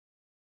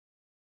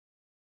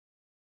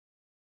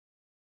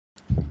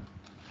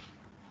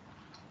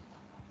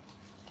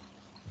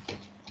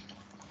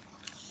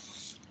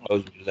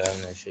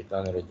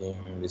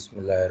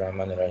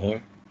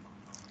Bismillahirrahmanirrahim.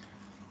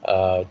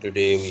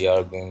 Today we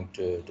are going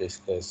to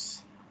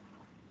discuss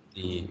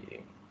the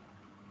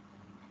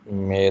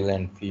male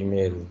and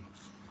female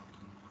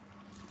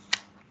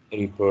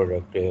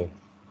reproductive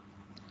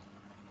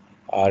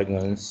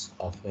organs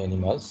of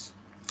animals.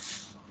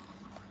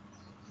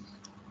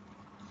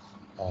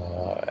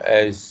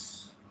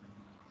 As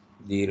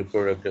the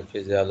reproductive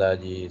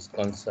physiology is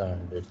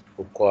concerned, it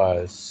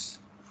requires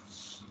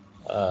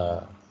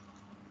uh,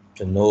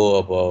 to know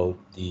about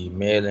the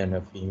male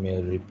and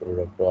female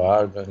reproductive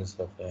organs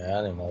of the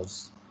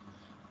animals.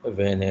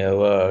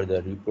 Whenever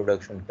the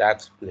reproduction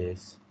takes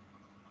place,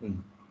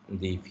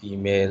 the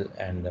female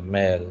and the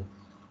male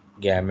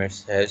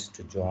gametes has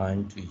to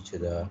join to each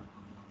other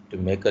to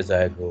make a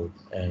zygote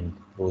and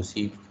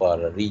proceed for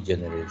a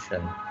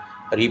regeneration,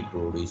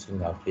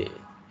 reproducing of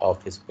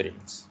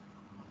spirits.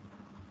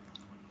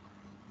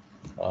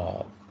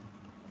 Uh,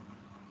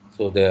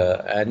 so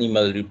the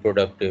animal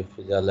reproductive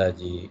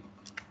physiology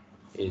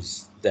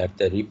is that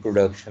the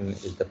reproduction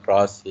is the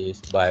process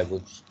by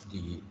which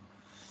the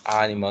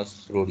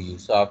animals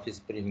produce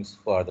offsprings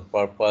for the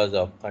purpose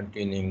of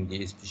continuing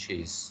the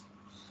species.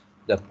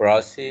 The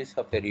process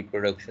of a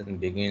reproduction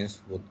begins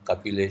with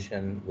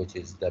copulation, which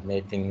is the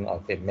mating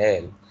of a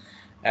male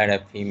and a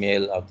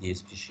female of the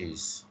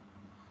species.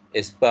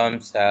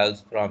 Sperm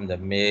cells from the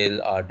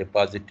male are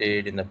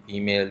deposited in the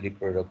female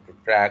reproductive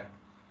tract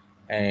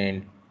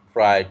and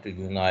try to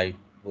unite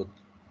with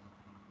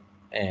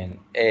an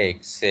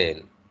egg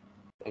cell.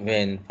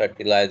 When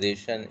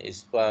fertilization,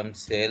 sperm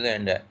cell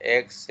and the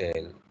egg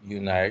cell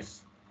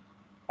unites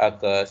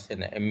occurs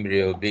and the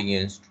embryo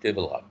begins to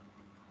develop,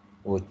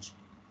 which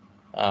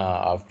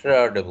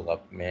after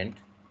development,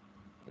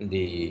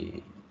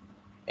 the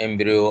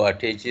embryo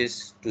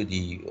attaches to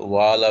the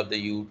wall of the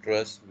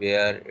uterus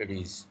where it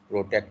is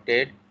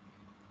protected,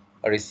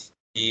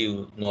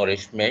 receives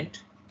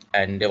nourishment,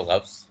 and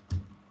develops.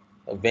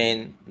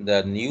 When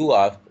the new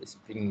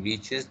offspring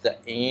reaches the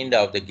end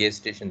of the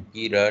gestation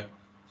period,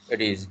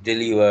 it is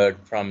delivered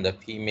from the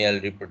female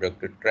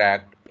reproductive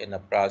tract in a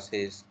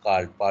process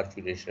called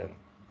parturition.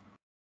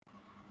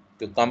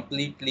 To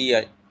completely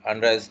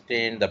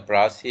understand the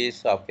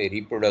process of a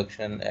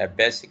reproduction, a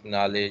basic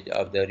knowledge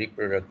of the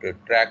reproductive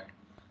tract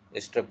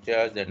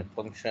structures and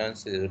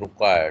functions is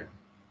required.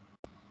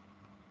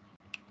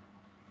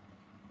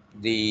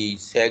 The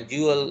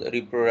sexual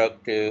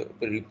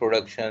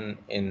reproduction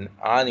in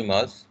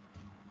animals,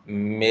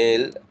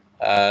 male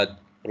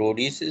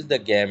produces the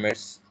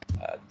gametes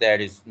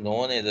that is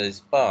known as a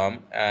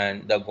sperm,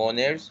 and the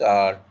gonads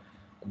are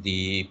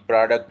the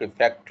product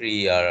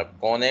factory, or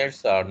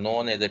gonads are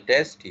known as the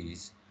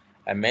testes.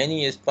 And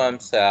many sperm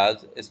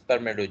cells,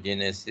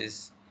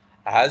 spermatogenesis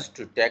has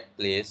to take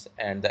place,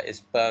 and the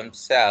sperm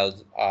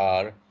cells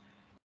are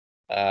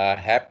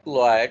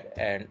haploid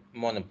and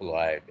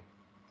monoploid.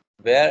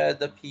 Whereas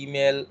the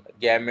female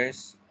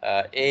gametes,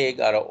 egg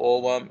or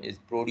ovum, is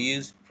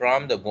produced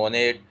from the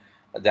gonad,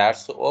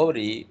 that's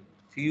ovary.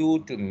 Few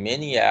to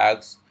many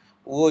eggs,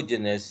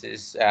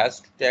 oogenesis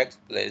has to take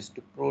place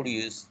to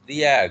produce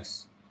the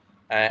eggs.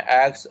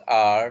 Eggs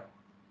are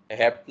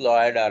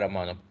haploid or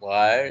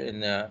monoploid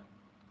in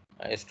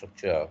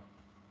structure.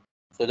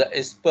 So the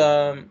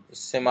sperm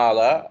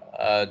similar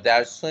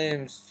that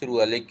swims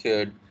through a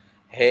liquid,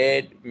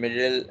 head,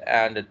 middle,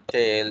 and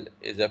tail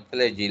is a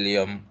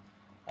flagellum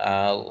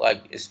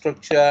like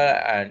structure,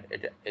 and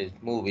it is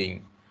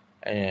moving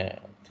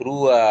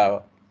through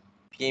a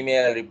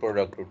female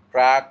reproductive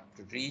tract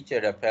to reach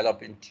a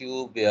fallopian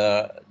tube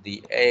where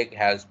the egg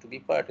has to be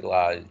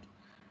fertilized.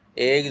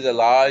 Egg is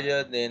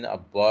larger than a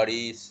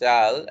body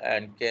cell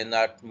and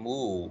cannot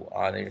move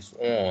on its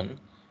own.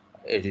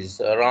 It is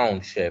a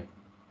round shape.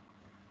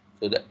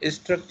 So the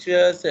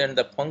structures and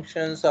the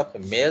functions of a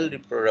male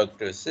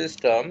reproductive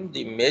system,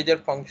 the major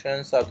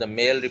functions of the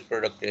male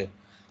reproductive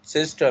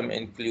system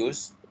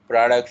includes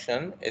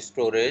production,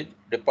 storage,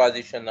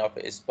 deposition of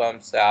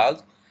sperm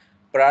cells,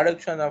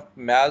 production of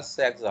male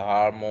sex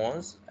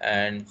hormones,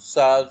 and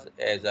serves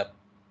as a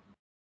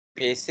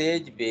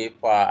passageway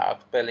for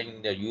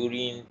expelling the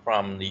urine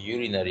from the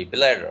urinary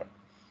bladder.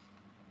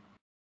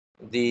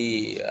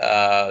 The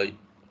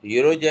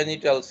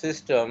urogenital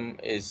system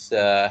is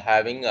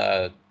having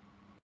a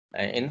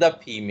in the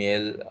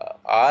female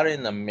or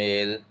in the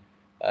male,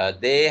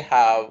 they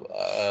have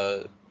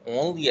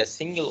only a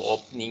single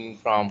opening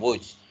from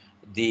which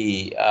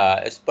the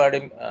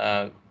sperm,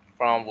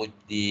 from which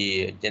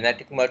the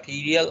genetic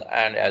material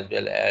and as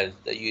well as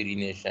the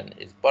urination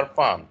is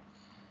performed.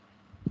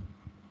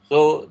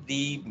 So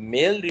the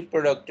male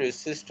reproductive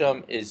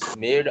system is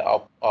made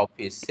up of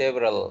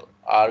several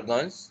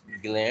organs,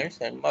 glands,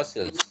 and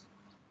muscles.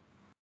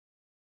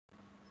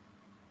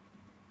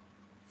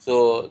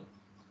 So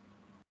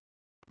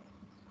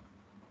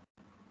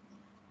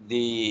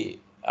the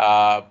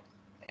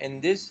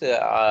in this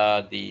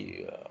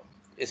the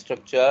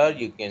structure,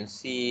 you can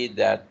see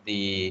that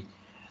the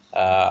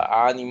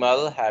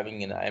animal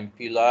having an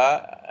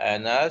ampulla,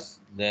 anus,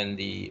 then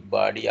the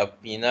body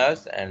of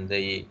penis, and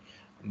the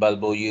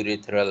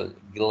bulbourethral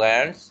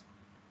glands,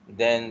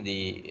 then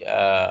the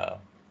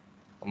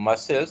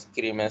muscles,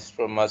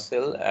 cremaster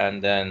muscle,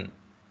 and then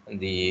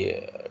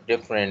the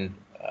different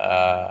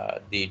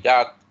the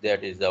duct,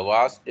 that is the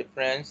vas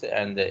deferens,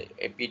 and the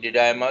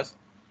epididymis,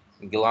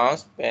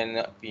 glans,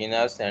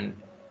 penis, and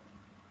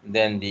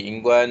then the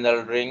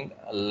inguinal ring,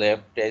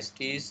 left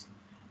testes,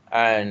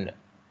 and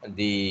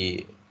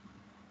the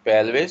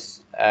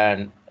pelvis,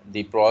 and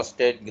the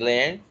prostate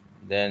gland,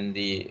 then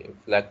the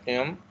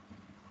flectum,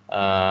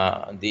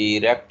 the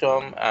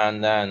rectum,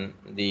 and then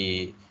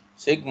the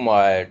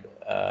sigmoid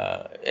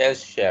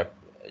S-shaped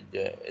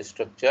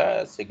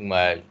structure.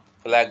 Sigmoid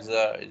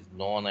flexor is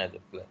known as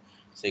the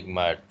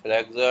sigmoid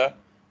flexor,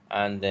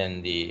 and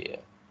then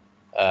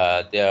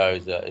there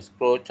is a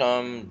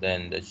scrotum,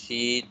 then the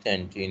sheath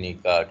and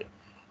tunica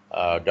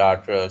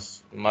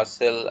dartrous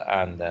muscle,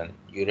 and then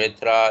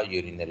urethra,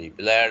 urinary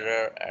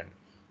bladder, and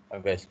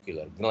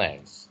vascular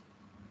glands.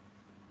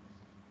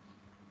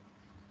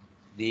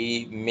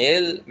 The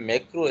male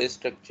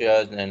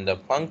macrostructures and the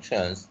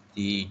functions,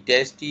 the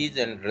testes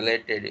and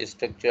related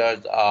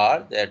structures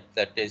are that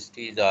the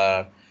testes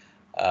are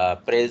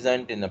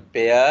present in a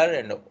pair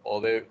and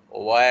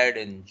ovoid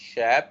in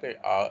shape,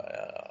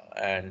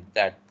 and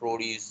that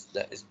produce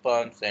the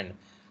sperms and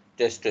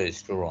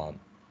testosterone.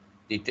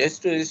 The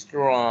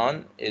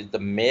testosterone is the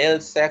male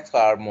sex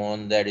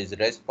hormone that is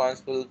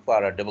responsible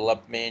for a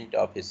development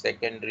of a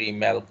secondary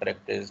male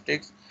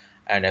characteristics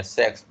and a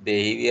sex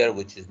behavior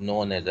which is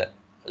known as a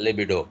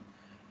libido.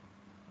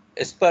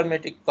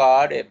 Spermatic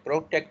cord, a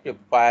protective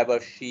fiber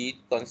sheath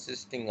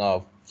consisting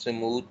of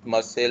smooth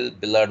muscle,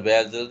 blood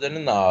vessels,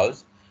 and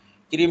nerves.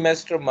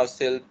 Cremaster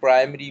muscle,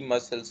 primary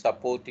muscle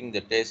supporting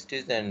the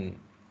testes and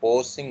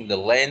forcing the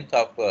length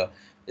of a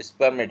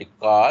spermatic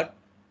cord.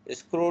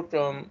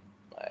 Scrotum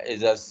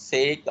is a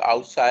sac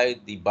outside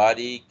the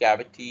body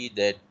cavity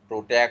that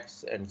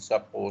protects and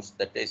supports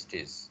the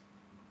testes.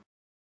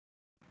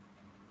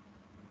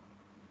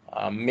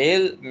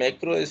 Male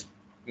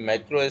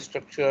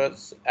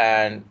macrostructures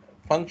and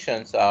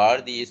functions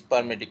are the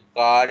spermatic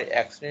cord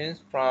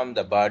extends from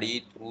the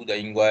body through the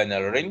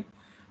inguinal ring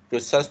to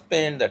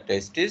suspend the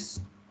testes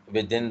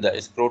within the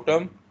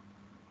scrotum.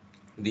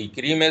 The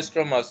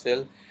cremaster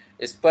muscle,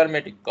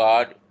 spermatic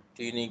cord,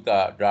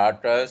 tunica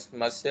dartrous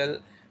muscle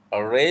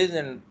raise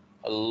and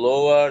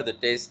lower the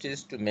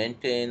testes to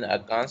maintain a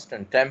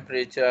constant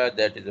temperature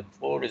that is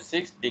 4 to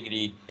 6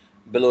 degree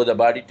below the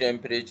body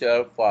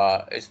temperature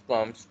for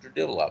sperms to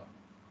develop.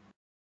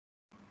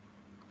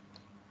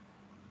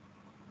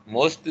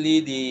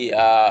 Mostly the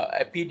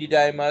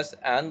epididymis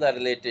and the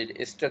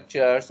related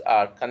structures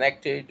are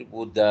connected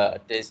with the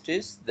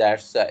testis.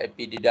 That's the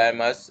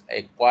epididymis,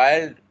 a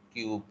coiled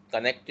tube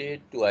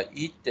connected to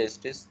each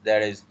testis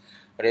that is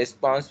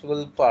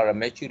responsible for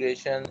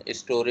maturation,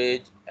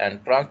 storage,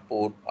 and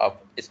transport of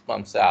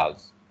sperm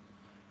cells.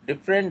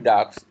 Different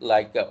ducts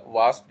like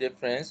vas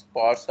deferens,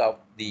 parts of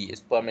the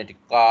spermatic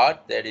cord,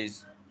 that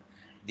is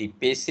the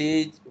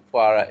passage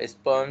for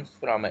sperms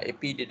from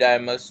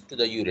epididymis to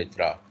the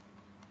urethra.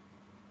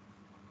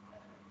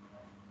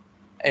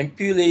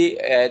 Ampullae,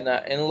 an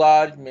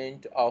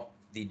enlargement of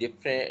the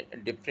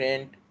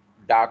different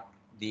duct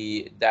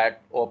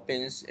that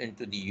opens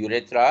into the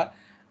urethra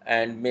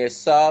and may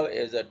serve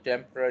as a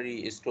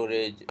temporary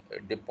storage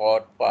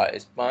depot for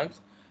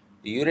sperms.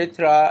 The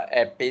urethra,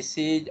 a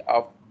passage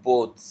of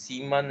both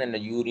semen and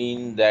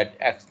urine that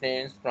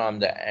extends from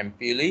the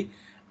ampullae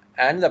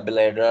and the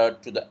bladder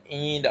to the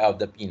end of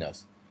the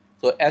penis.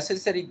 So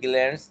accessory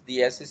glands,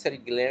 the accessory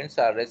glands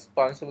are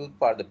responsible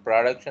for the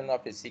production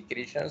of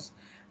secretions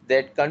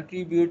that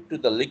contribute to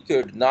the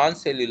liquid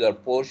non-cellular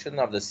portion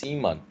of the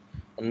semen,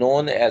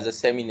 known as the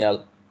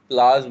seminal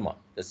plasma.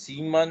 The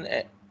semen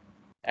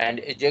and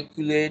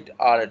ejaculate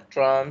are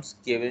terms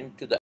given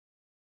to the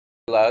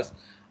plus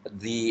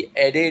the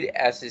added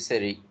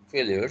accessory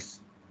fluids.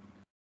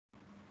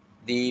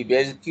 The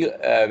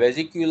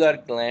vesicular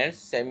glands,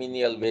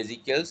 seminal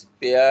vesicles,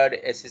 paired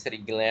accessory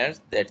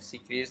glands that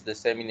secretes the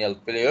seminal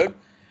fluid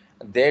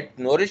that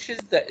nourishes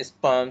the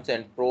sperms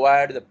and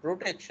provide the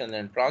protection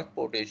and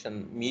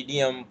transportation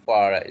medium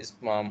for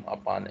sperm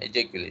upon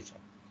ejaculation.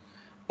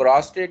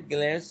 Prostate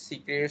glands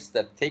secretes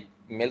the thick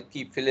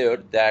milky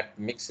fluid that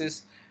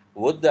mixes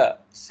with the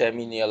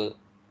seminal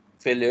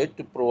fluid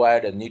to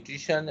provide a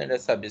nutrition and a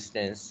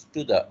substance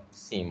to the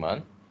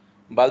semen.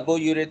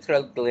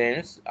 Bulbourethral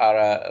glands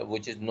are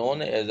which is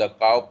known as a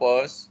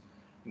cowper's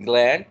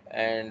gland,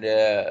 and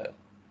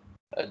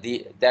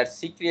that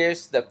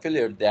secretes the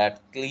fluid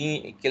that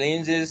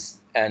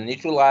cleanses and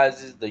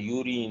neutralizes the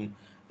urine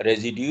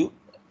residue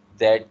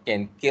that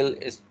can kill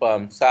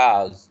sperm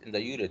cells in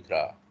the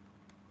urethra.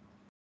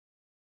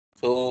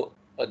 So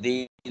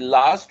the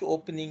last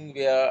opening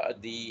where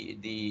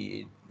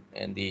the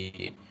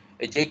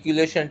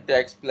ejaculation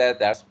takes place,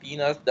 that's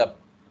penis, the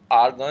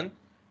organ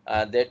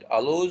that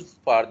allows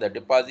for the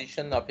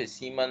deposition of a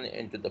semen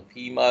into the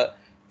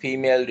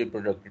female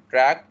reproductive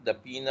tract. The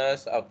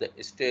penis of the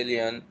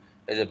stallion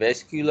is a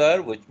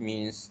vascular, which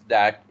means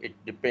that it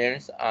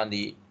depends on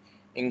the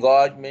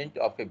engorgement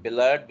of a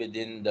blood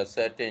within the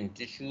certain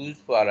tissues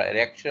for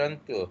erection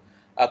to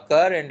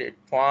occur, and it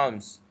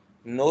forms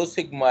no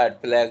sigmoid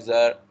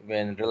flexure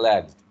when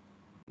relaxed.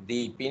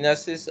 The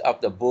penises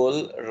of the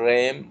bull,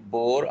 ram,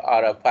 boar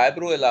are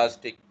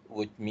fibroelastic,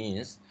 which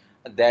means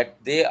that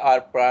they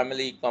are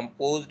primarily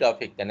composed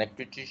of a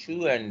connective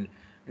tissue and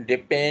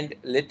depend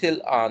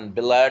little on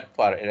blood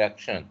for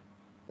erection.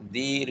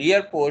 The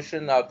rear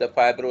portion of the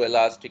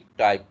fibroelastic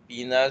type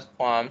penis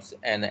forms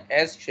an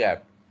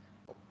S-shaped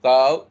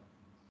curve,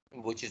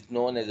 which is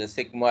known as a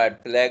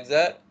sigmoid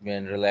flexure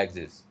when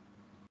relaxes.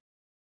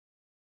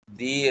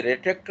 The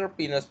retractor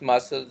penis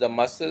muscles, the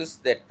muscles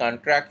that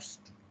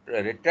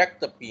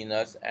retract the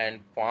penis and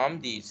form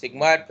the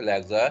sigmoid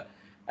flexure,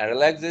 and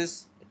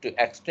relaxes to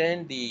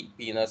extend the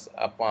penis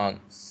upon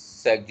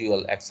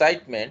sexual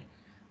excitement.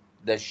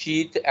 The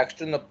sheath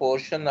external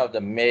portion of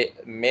the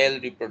male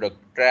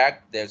reproductive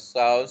tract that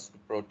serves to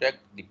protect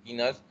the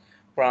penis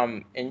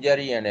from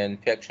injury and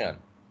infection.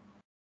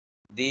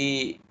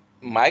 The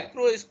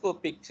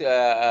microscopic,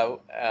 the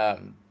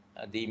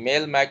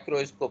male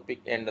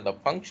microscopic and the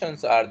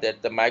functions are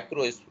that the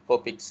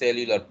microscopic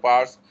cellular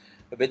parts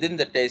within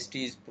the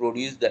testes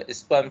produce the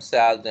sperm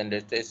cells, and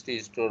the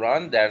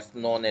testosterone, that's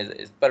known as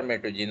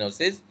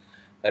spermatogenesis,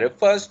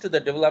 refers to the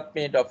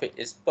development of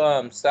a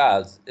sperm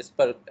cells,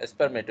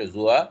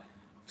 spermatozoa,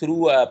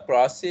 through a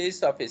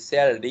process of a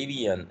cell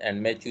division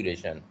and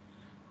maturation.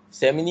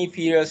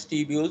 Seminiferous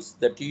tubules,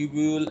 the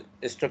tubule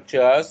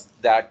structures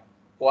that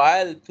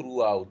coil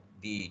throughout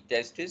the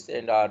testis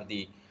and are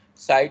the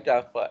site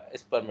of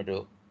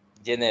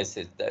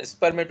spermatogenesis. The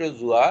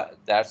spermatozoa,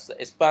 that's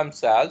sperm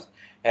cells,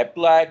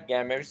 haploid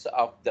gametes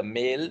of the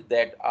male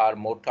that are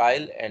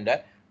motile and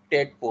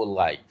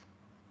tadpole-like.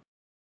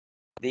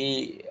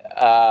 The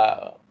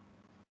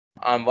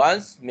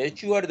once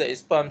mature, the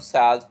sperm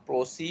cells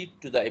proceed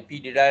to the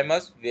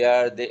epididymis,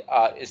 where they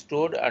are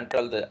stored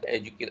until the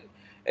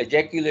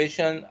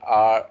ejaculation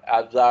are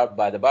absorbed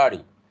by the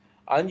body.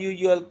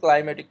 Unusual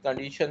climatic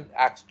conditions,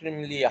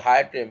 extremely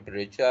high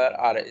temperature,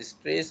 or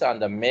stress on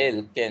the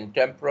male can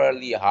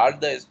temporarily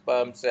halt the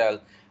sperm cell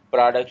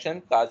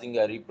production, causing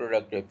a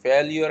reproductive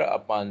failure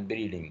upon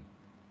breeding.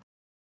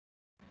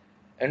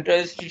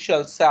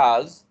 Interstitial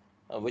cells,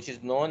 which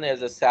is known as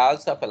the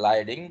cells of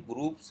Leydig,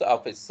 groups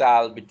of a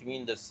cell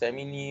between the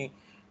seminiferous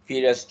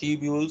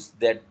tubules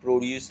that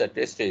produce a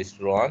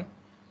testosterone.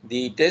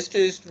 The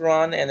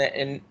testosterone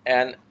and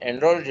an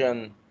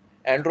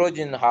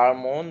androgen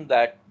hormone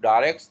that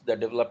directs the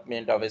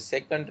development of a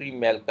secondary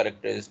male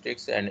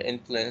characteristics and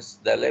influence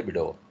the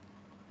libido.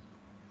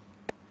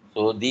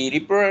 So the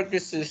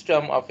reproductive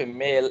system of a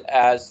male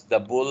as the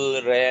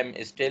bull, ram,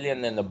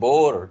 stallion, and the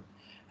boar,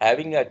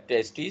 having a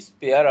testes,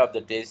 pair of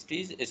the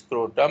testes,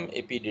 scrotum,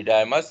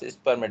 epididymis,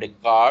 spermatic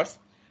cards,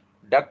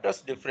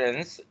 ductus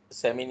deferens,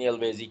 seminal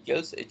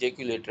vesicles,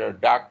 ejaculator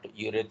duct,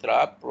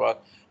 urethra,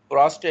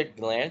 prostate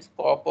glands,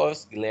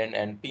 corpus gland,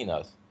 and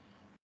penis.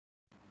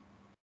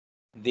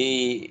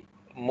 The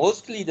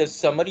mostly the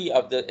summary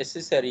of the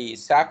accessory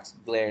sex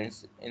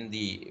glands in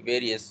the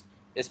various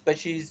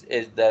species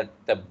is that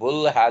the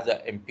bull has an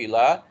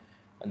ampulla,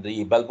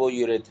 the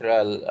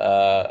bulbourethral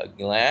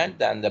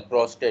gland, and the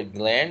prostate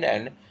gland,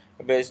 and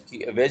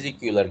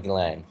vesicular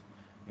gland.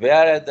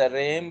 Whereas the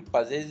ram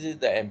possesses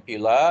the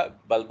ampulla,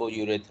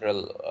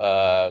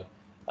 bulbourethral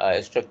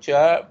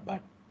structure, but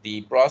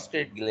the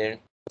prostate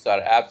glands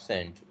are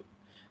absent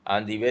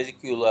and the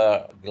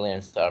vesicular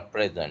glands are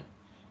present.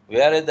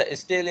 Whereas the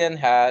stallion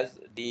has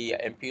the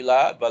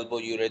ampulla,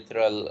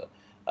 bulbourethral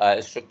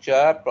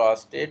structure,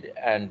 prostate,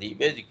 and the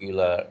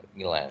vesicular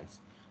glands.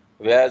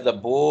 Whereas the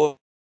boar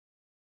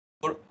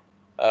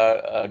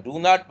do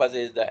not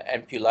possess the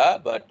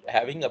ampulla, but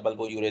having a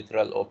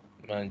bulbourethral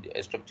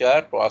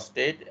structure,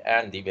 prostate,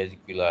 and the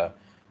vesicular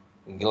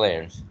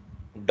glands.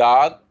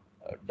 Dog,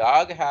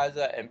 dog has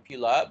an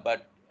ampulla,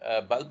 but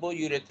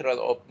bulbourethral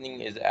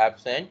opening is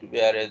absent,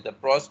 whereas the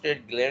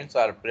prostate glands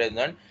are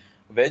present.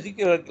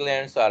 Vesicular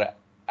glands are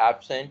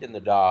absent in the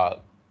dog.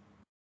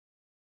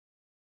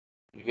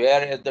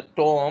 Whereas the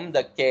tom,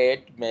 the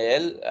cat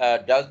male,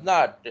 does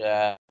not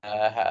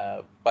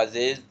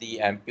possess the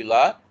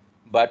ampulla,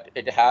 but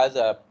it has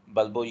a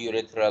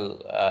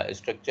bulbourethral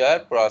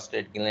structure,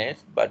 prostate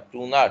glands, but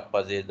do not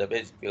possess the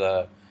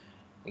vesicular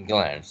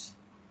glands.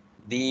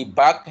 The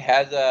buck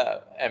has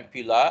a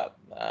ampulla,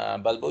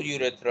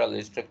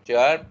 bulbourethral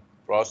structure,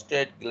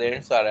 prostate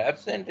glands are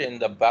absent in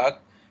the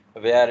buck,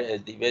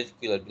 whereas the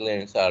vesicular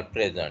glands are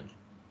present.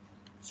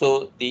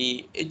 So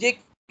the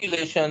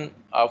ejaculation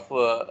of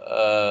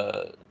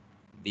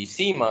the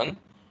semen,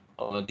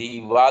 the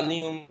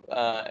volume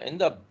in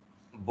the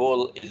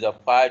bull is a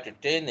 5 to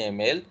 10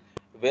 ml,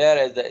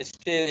 whereas the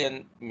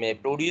stallion may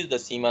produce the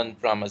semen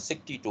from a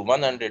 60 to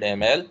 100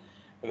 ml,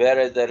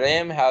 whereas the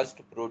ram has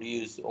to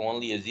produce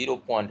only a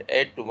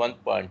 0.8 to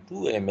 1.2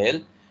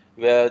 ml,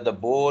 where the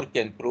boar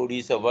can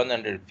produce a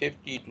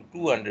 150 to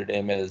 200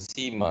 ml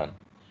semen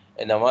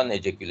in a one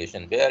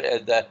ejaculation,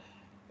 whereas the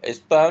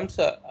sperms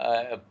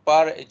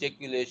per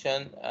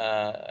ejaculation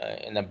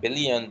in a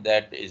billion,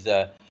 that is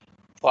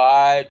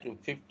 5 to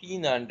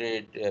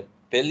 1500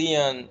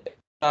 billion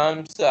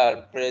sperms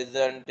are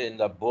present in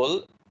the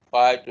bull.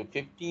 5 to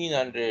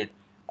 1500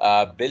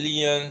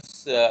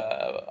 billions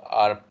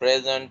are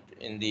present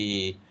in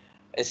the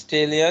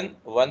stallion.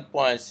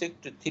 1.6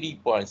 to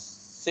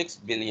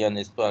 3.6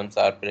 billion sperms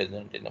are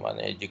present in one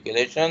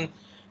ejaculation,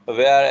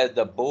 whereas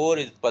the boar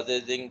is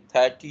possessing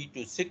 30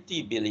 to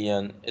 60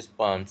 billion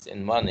sperms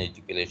in one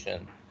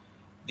ejaculation.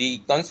 The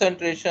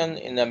concentration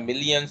in a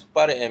millions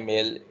per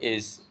ml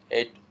is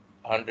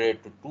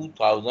 800 to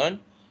 2000,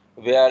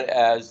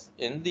 whereas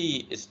in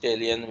the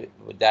stallion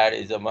that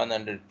is a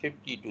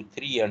 150 to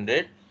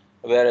 300,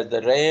 whereas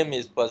the ram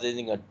is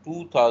possessing a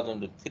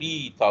 2000 to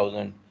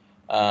 3000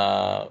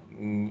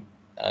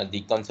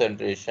 the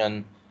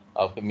concentration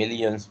of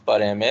millions per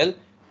ml.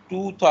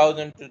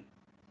 2000 to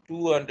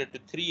 200 to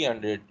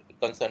 300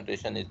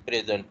 concentration is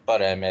present per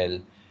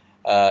ml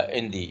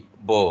in the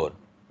boar,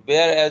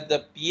 whereas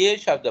the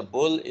pH of the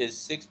bull is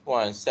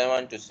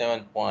 6.7 to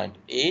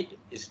 7.8,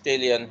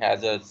 stallion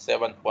has a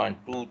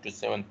 7.2 to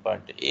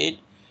 7.8.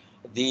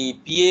 The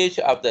pH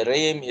of the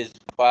ram is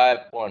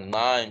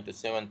 5.9 to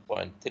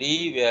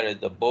 7.3, whereas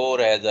the boar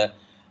has a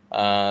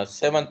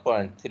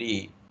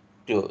 7.3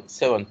 to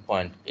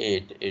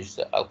 7.8. It's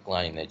the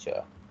alkaline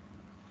nature.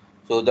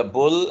 So the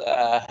bull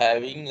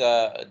having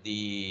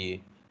the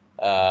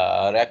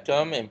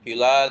rectum,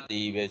 ampulla,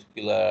 the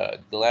vesicular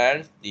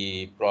glands,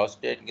 the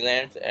prostate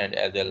glands, and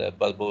as well as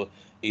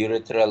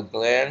bulbourethral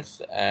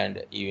glands,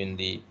 and even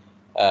the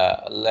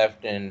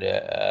left and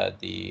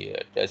the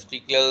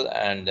testicle,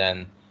 and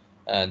then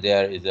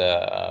there is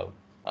a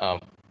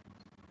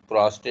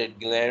prostate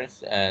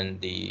glands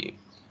and the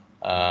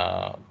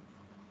uh,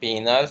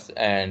 penis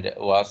and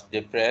vas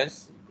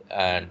deferens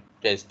and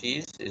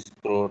testes,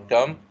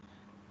 scrotum,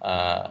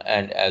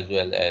 and as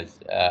well as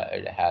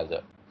it has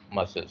a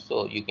muscle.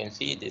 So you can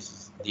see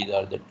these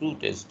are the two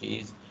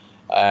testes,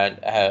 and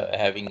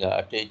having an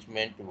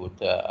attachment with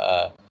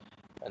the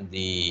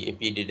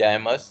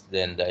epididymis.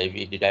 Then the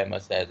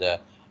epididymis has a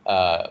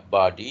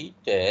body,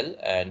 tail,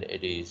 and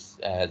it is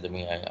has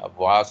a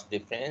vast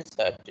difference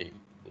at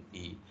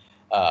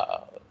uh,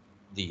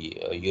 the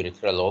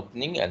urethral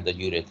opening, and the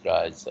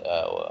urethra is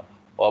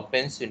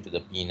opens into the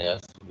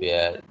penis,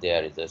 where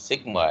there is a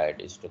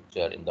sigmoid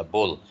structure in the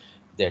bull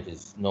that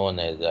is known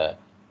as a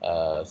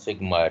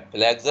sigmoid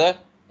flexor,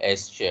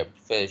 S-shaped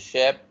face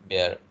shape,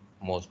 where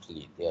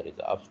mostly there is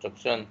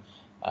obstruction,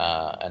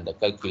 and the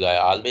calculi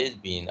always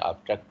being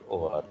obstruct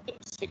over the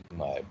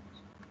sigmoid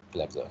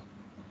flexor.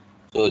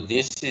 So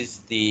this is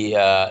the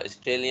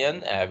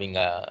stallion having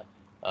a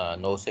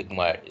no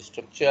sigmoid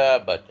structure,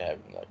 but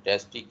having a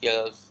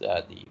testicles,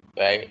 the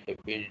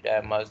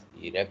epididymis,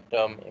 the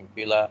rectum,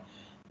 ampulla,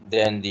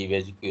 then the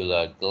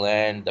vesicular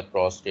gland, the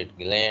prostate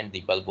gland,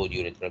 the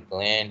bulbourethral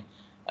gland,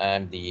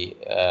 and the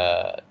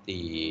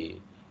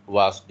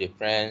vas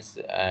deferens,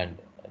 and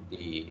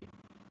the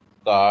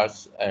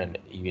cars, and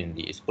even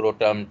the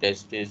scrotum,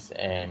 testis,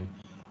 and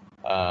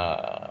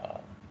uh,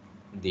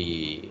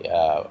 the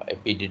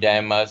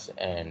epididymis,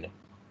 and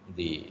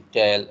the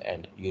tail,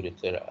 and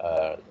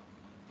urethral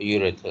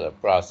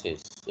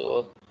process.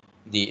 So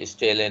the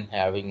stallion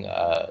having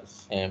a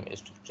same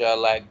structure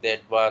like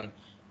that one,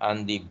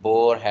 and the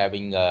boar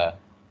having the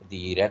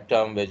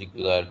rectum,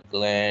 vesicular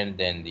gland,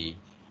 then the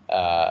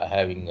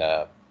having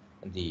the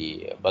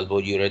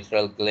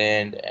bulbourethral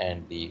gland,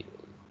 and the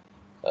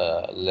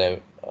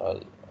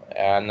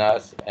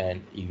anus,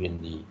 and even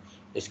the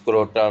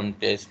scrotum,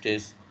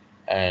 testis,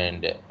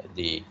 and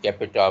the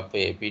capita of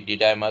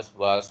epididymis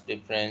was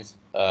difference,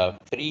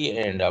 free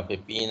end of a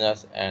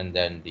penis, and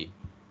then the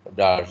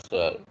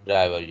dorsal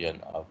diversion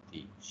of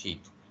the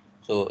sheath.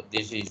 So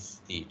this is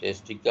the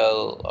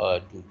testicle.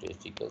 Two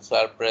testicles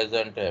are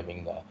present,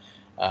 having a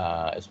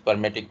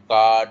spermatic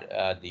cord,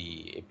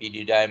 the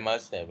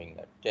epididymis, having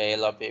a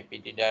tail of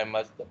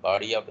epididymis, the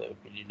body of the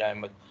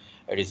epididymis.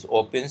 It is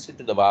opens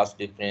into the vas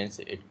deferens,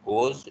 it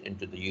goes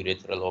into the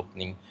urethral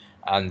opening,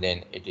 and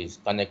then it is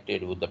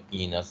connected with the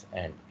penis,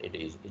 and it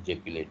is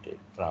ejaculated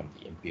from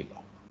the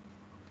ampulla.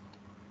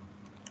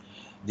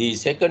 The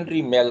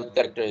secondary male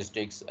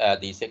characteristics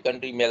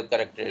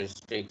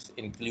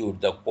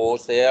include the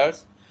coarse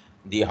hairs,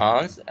 the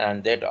horns,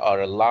 and that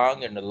are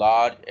long and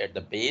large at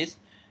the base,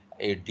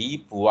 a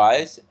deep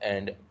voice,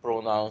 and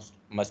pronounced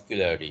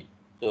muscularity.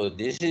 So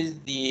this is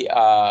the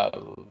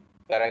male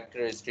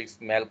characteristics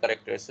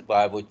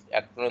by which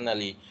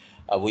externally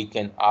we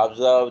can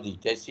observe the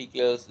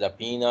testicles, the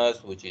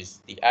penis, which is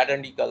the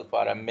identical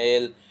for a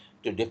male,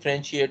 to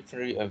differentiate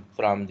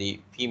from the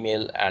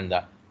female and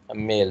the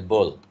male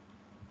bull.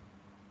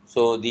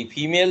 So the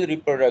female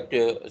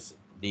reproductive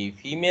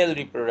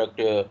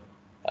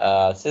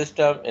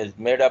system is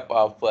made up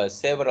of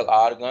several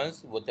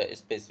organs with a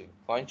specific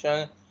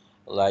function,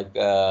 like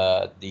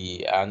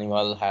the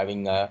animal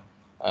having the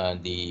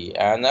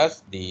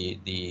anus,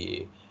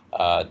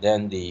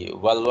 then the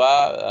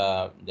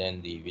vulva,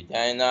 then the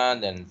vagina,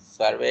 then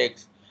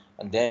cervix,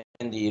 and then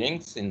the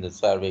rings in the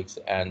cervix,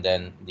 and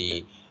then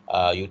the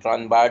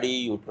uterine body,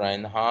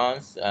 uterine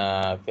horns,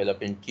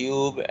 fallopian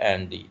tube,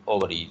 and the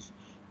ovaries.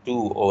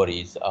 two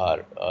ovaries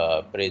are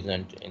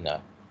present in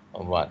a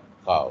one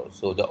cow.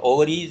 So the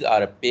ovaries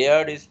are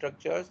paired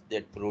structures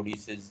that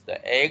produces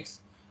the eggs,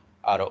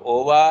 are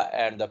ova,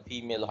 and the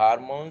female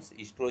hormones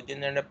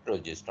estrogen and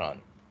progesterone.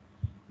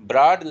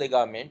 Broad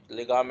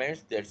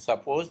ligaments that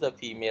support the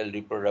female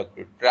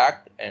reproductive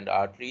tract, and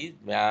arteries,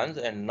 veins,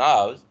 and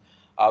nerves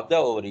of the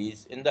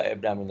ovaries in the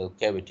abdominal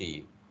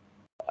cavity.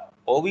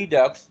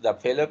 Oviducts, the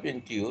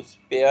fallopian tubes,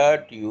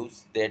 paired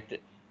tubes that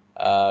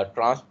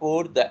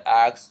transport the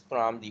eggs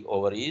from the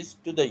ovaries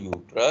to the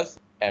uterus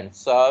and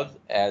serves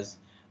as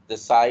the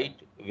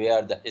site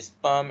where the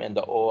sperm and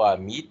the ova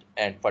meet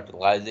and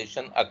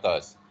fertilization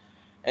occurs.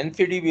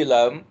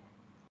 Infundibulum,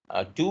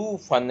 two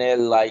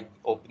funnel-like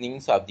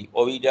openings of the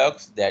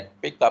oviducts that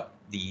pick up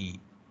the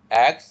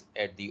eggs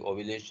at the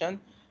ovulation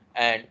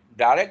and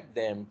direct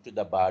them to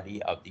the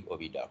body of the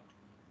oviduct.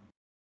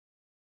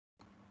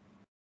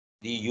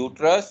 The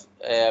uterus,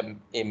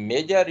 a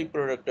major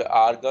reproductive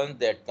organ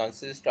that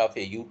consists of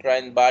a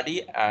uterine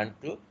body and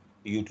two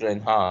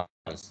uterine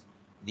horns.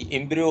 The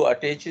embryo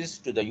attaches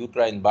to the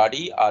uterine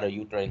body or a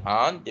uterine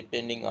horn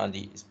depending on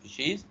the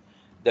species.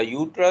 The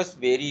uterus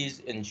varies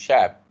in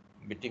shape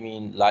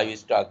between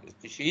livestock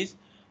species,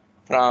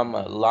 from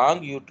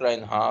long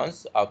uterine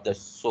horns of the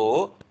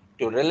sow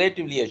to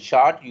relatively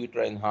short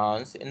uterine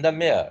horns in the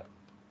mare.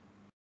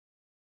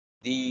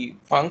 The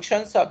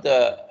functions of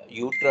the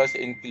uterus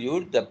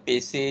include the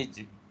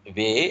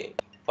passageway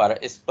for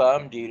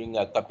sperm during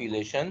a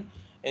copulation,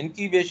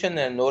 incubation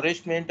and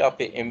nourishment of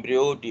an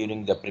embryo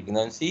during the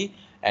pregnancy,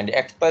 and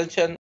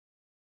expulsion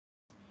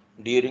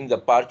during the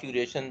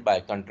parturition by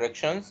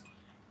contractions.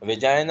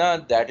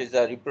 Vagina, that is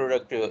a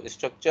reproductive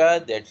structure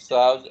that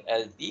serves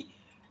as the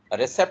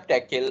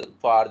receptacle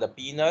for the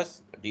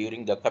penis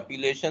during the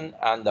copulation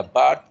and the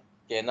birth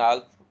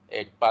canal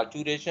at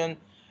parturition.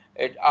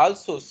 It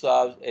also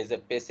serves as a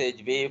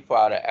passageway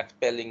for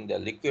expelling the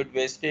liquid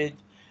waste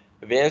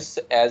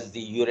as the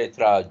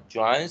urethra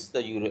joins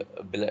the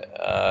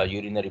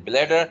urinary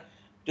bladder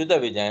to the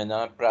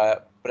vagina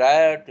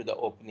prior to the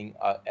opening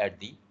at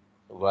the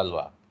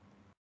vulva.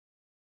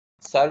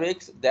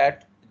 Cervix,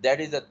 that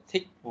is a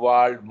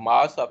thick-walled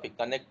mass of a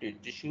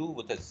connective tissue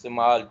with a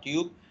small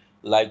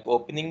tube-like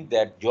opening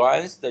that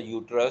joins the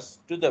uterus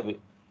to the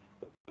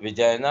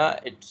vagina.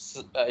 It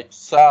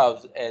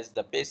serves as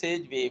the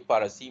passageway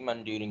for a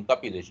semen during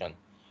copulation.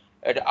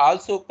 It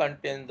also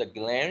contains the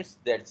glands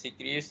that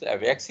secretes a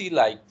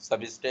waxy-like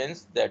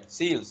substance that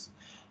seals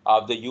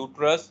of the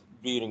uterus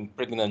during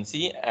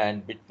pregnancy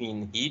and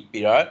between heat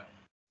period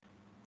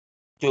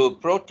to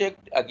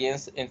protect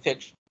against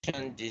infection,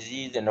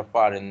 disease, and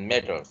foreign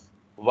matters.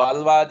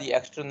 Vulva, the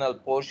external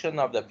portion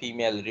of the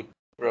female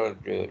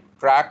reproductive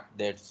tract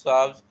that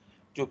serves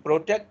to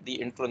protect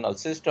the internal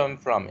system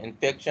from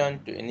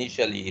infection, to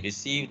initially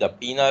receive the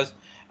penis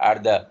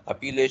at the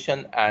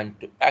copulation, and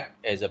to act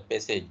as a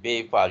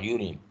passageway for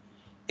urine.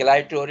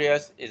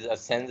 Clitoris is a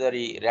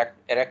sensory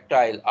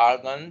erectile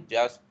organ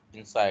just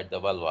inside the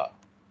vulva.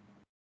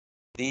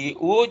 The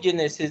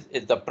oogenesis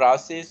is the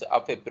process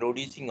of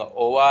producing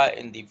ova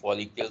in the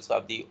follicles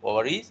of the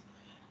ovaries.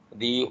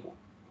 The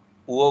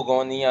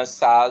oogonia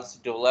cells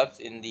develops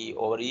in the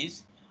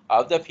ovaries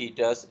of the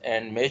fetus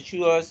and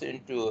matures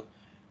into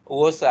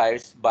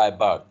oocytes by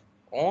birth.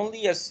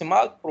 Only a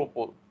small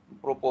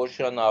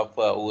proportion of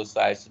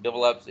oocytes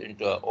develops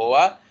into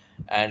ova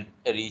and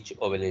reach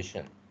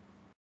ovulation.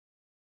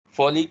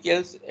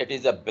 Follicles, it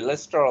is a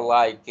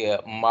blister-like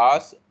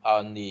mass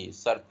on the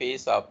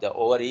surface of the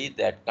ovary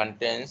that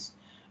contains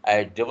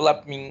a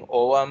developing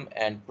ovum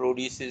and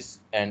produces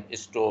and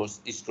stores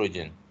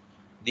estrogen.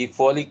 The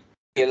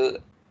follicle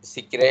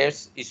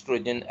secretes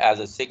estrogen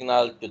as a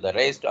signal to the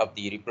rest of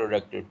the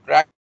reproductive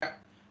tract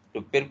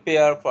to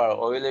prepare for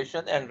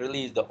ovulation and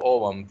release the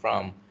ovum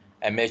from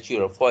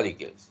mature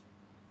follicles.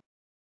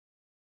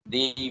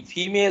 The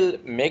female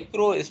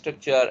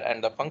macrostructure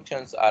and the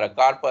functions are a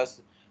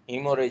corpus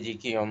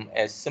hemorrhagicum,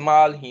 a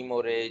small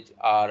hemorrhage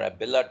or a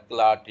blood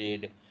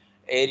clotted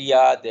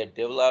area that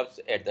develops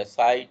at the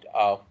site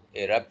of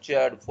a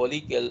ruptured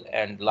follicle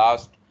and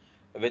lasts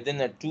within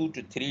 2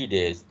 to 3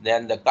 days.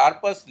 Then the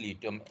corpus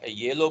luteum, a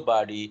yellow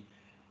body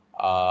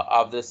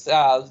of the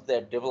cells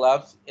that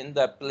develops in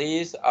the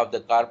place of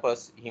the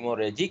corpus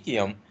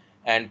hemorrhagicum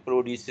and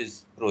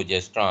produces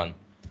progesterone.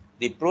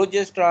 The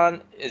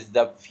progesterone is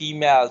the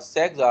female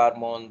sex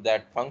hormone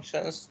that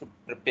functions to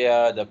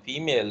prepare the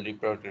female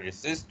reproductive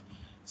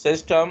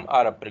system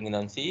or a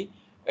pregnancy.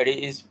 It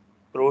is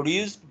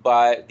produced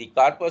by the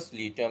corpus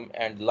luteum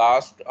and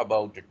lasts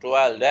about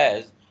 12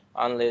 days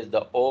unless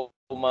the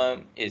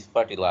ovum is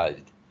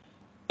fertilized.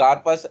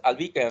 Corpus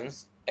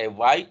albicans, a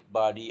white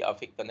body of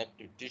a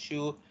connective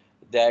tissue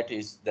that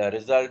is the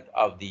result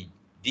of the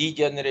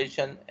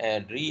degeneration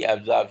and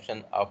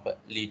reabsorption of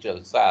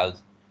luteal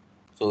cells.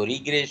 So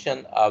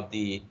regression of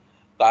the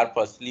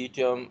corpus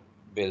luteum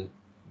will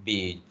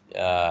be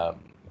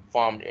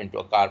formed into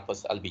a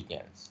corpus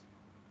albicans.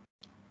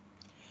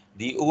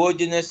 The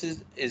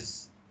oogenesis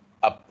is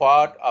a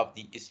part of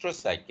the estrous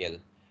cycle.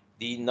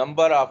 The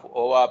number of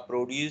ova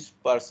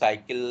produced per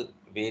cycle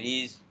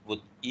varies with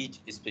each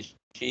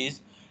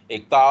species. A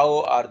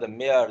cow or the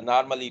mare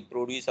normally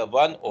produce a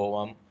one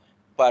ovum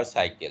per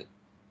cycle.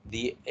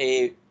 The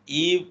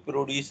Eve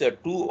produces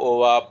two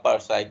ova per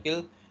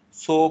cycle,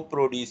 so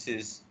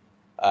produces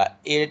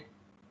 8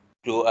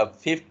 to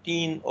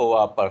 15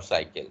 ova per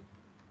cycle.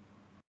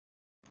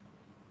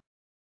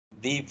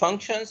 The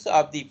functions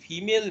of the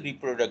female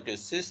reproductive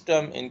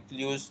system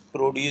includes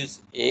produce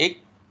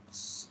egg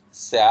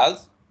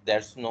cells,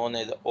 that's known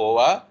as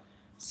ova,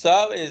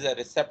 serve as a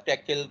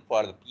receptacle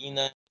for the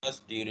penis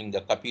during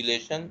the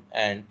copulation,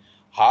 and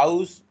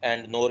house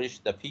and nourish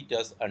the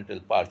fetus until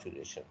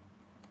parturition.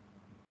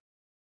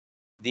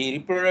 The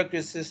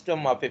reproductive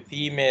system of a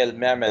female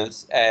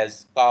mammals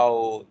as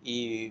cow,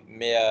 ewe,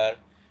 mare,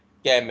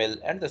 camel,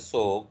 and the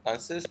sow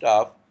consists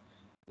of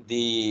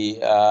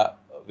the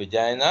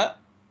vagina,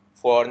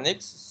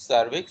 fornix,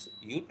 cervix,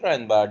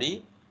 uterine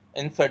body,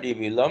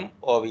 infundibulum,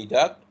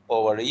 oviduct,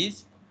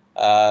 ovaries,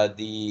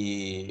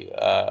 the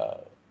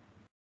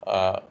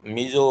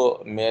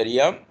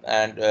mesomeria,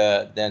 and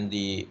then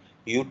the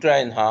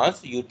uterine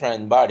hearse,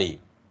 uterine body.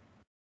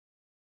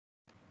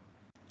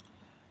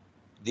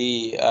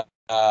 This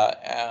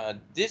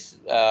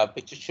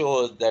picture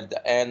shows that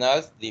the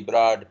anus, the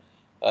broad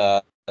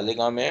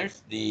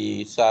ligaments,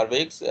 the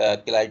cervix,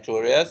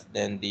 clitoris,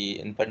 then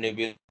the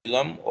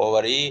infundibulum,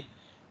 ovary,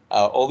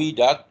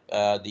 oviduct,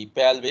 the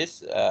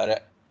pelvis,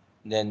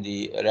 then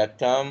the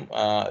rectum,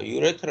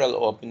 urethral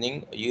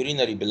opening,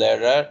 urinary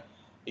bladder,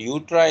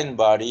 uterine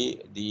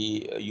body,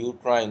 the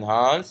uterine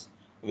hearse,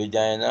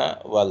 vagina,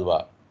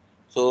 vulva.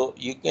 So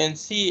you can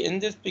see in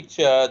this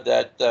picture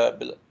that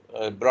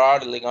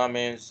broad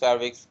ligaments,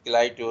 cervix,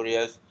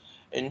 clitoris,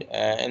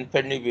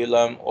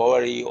 infundibulum,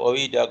 ovary,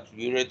 oviduct,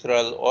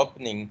 urethral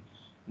opening,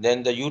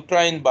 then the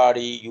uterine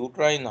body,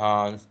 uterine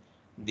hearse,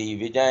 the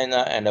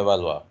vagina, and a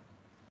vulva.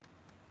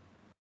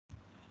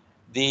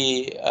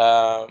 The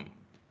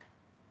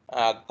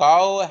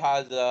cow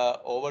has a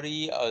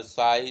ovary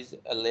size,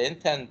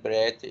 length and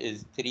breadth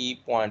is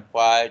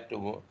 3.5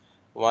 to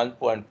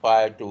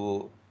 1.5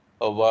 to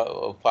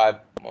 5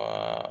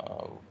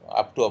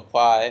 up to a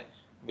 5,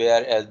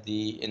 whereas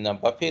in a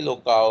buffalo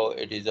cow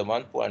it is a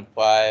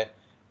 1.5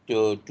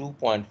 to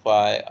 2.5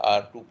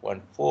 or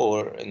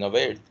 2.4 in the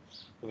width,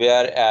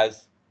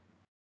 whereas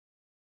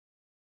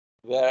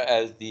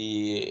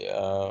the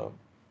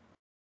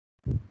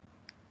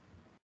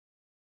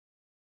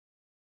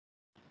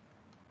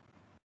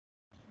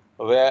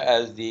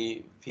whereas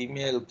the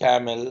female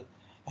camel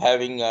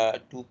having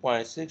a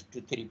 2.6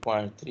 to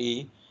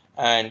 3.3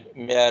 and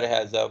mare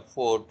has a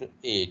 4 to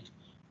 8.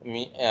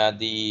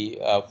 The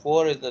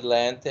 4 is the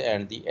length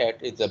and the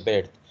 8 is the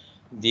breadth.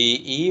 The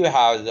Eve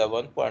has a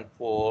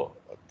 1.4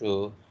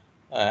 to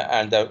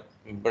and the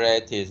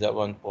breadth is a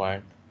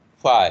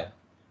 1.5.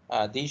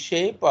 The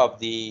shape of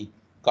the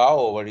cow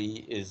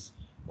ovary is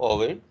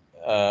oval,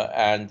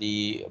 and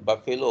the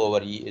buffalo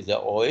ovary is a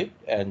ovoid,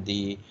 and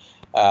the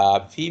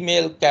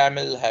female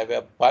camel have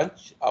a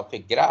bunch of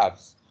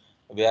grafts,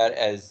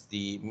 whereas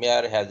the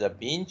mare has a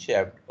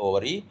bean-shaped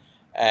ovary,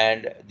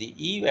 and the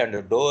Eve and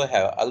the doe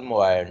have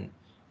almoid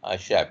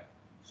shape.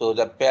 So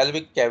the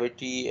pelvic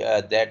cavity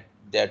that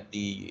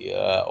the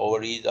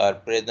ovaries are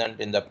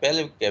present in the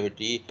pelvic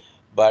cavity,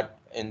 but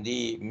in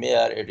the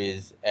mare it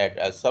is at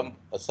a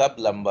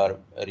sublumbar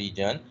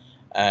region,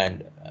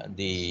 and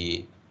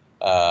the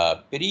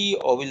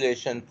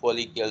pre-ovulation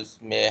follicles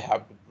may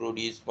have to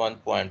produce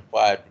 1.5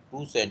 to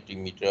 2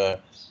 centimeter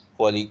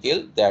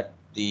follicle, that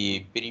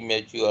the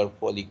premature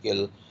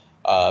follicle,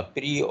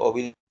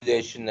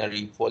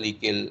 pre-ovulationary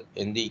follicle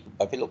in the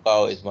buffalo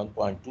cow is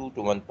 1.2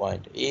 to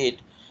 1.8,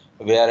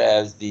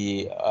 whereas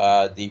the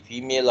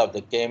female of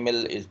the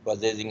camel is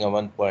possessing a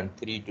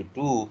 1.3 to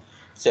 2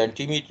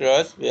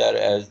 centimeters,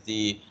 whereas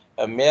the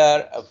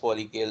mare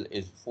follicle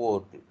is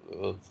 4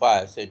 to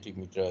 5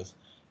 centimeters,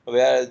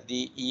 whereas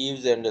the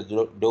eaves and the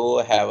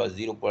doe have a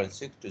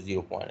 0.6 to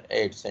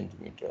 0.8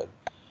 centimeters.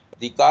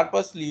 The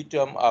corpus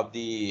luteum of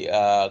the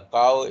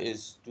cow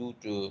is 2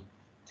 to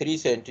 3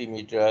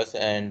 centimeters,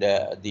 and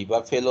the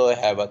buffalo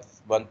have a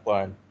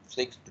 1.6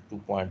 to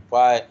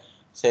 2.5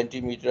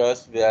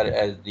 centimeters,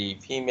 whereas the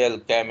female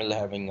camel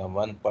having a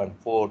 1.4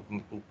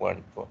 to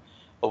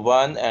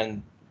 2.1,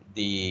 and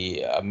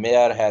the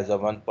mare has a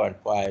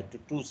 1.5 to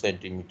 2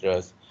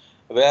 centimeters,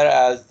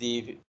 whereas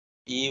the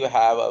Eve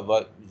have a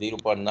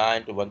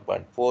 0.9 to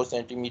 1.4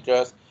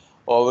 centimeters.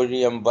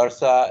 Ovarium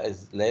bursa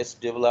is less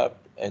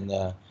developed, and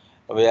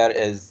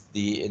whereas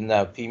in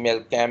the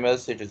female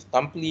camels it is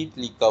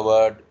completely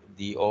covered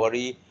the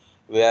ovary,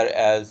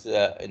 whereas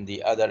in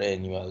the other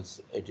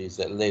animals it is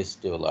less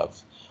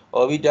developed.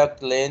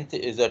 Oviduct length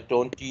is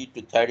 20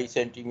 to 30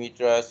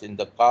 centimeters in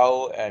the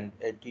cow and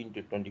 18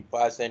 to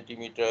 25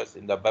 centimeters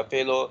in the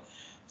buffalo,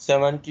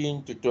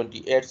 17 to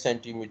 28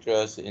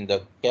 centimeters in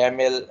the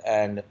camel,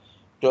 and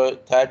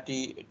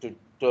 30 to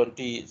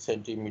 20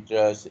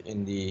 centimeters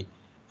in the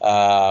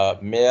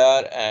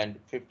mare, and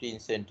 15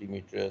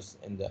 centimeters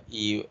in the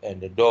ewe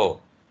and the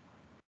doe.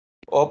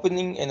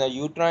 Opening in a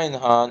uterine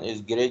horn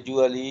is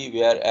gradually,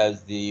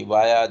 whereas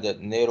via the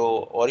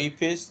narrow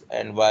orifice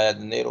and via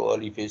the narrow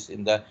orifice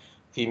in the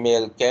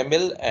female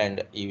camel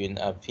and even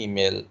a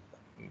female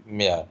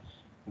mare.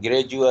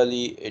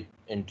 Gradually it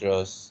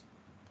enters.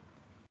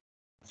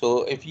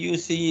 So if you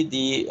see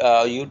the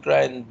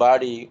uterine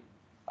body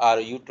or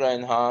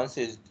uterine horns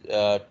is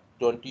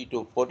 20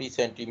 to 40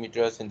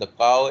 centimeters in the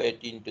cow,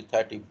 18 to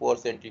 34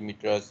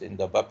 centimeters in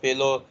the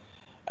buffalo,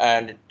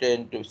 and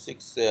 10 to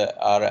 6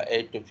 or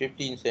 8 to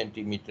 15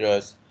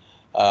 centimeters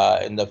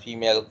in the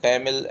female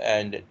camel,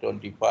 and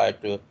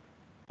 25 to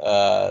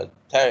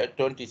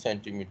 20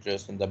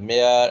 centimeters in the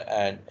mare,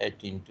 and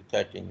 18 to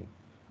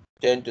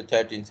 10 to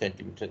 13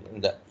 centimeters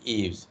in the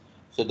eaves.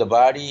 So the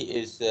body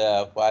is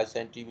 5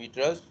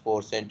 centimeters,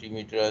 4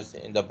 centimeters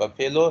in the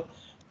buffalo,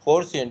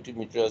 4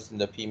 centimeters in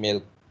the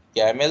female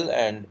camel,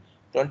 and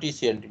 20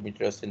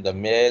 centimeters in the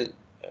mare,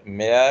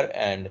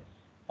 and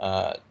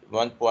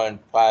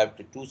 1.5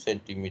 to 2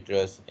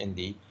 centimeters in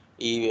the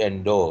eve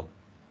and doe.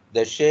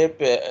 The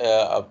shape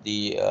of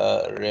the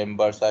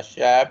rambers are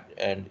shaped,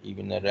 and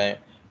even a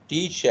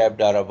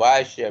T-shaped or a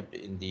Y-shaped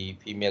in the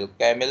female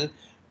camel,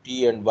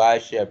 T and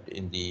Y-shaped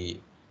in the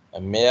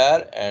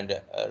mare,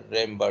 and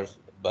rambers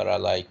are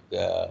like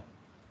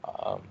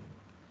um,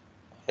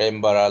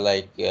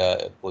 Rembara-like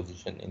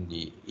position in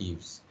the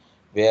eaves,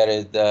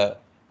 whereas the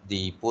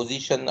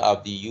position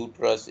of the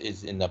uterus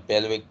is in the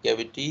pelvic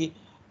cavity,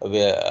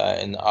 where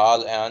in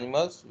all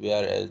animals,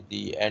 whereas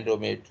the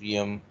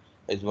endometrium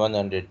is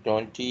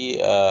 120,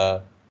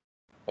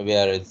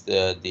 whereas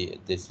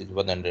this is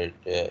 100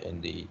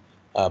 in the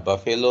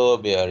buffalo,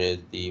 whereas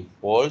the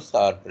folds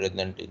are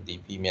present in the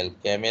female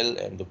camel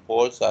and the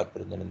folds are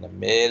present in the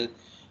male,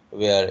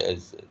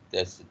 whereas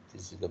this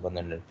is the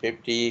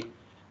 150,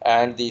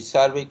 and the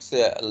cervix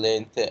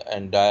length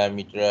and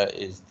diameter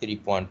is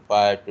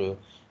 3.5 to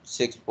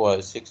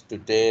 6.6 to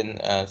 10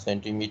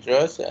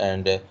 centimeters,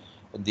 and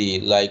the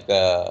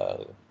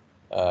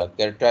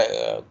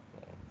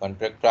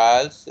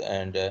contractiles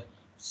and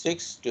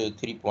 6 to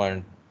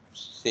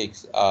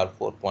 3.6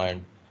 or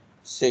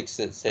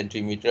 4.6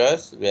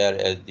 centimeters,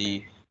 whereas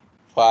the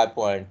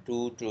 5.2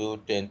 to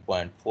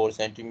 10.4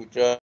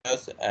 centimeters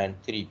and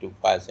 3 to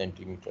 5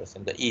 centimeters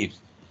in the eaves.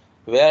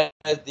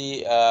 Whereas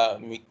the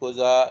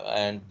mucosa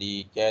and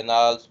the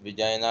canals,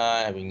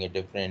 vagina having a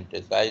different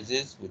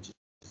sizes, which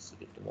is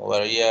written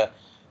over here.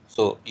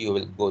 So you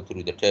will go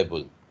through the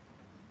table.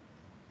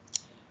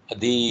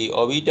 The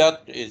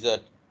oviduct is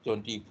at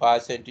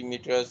 25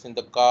 centimeters in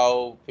the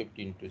cow,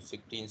 15 to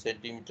 16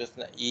 centimeters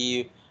in the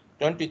eve,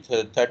 20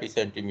 to 30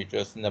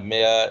 centimeters in the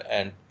mare,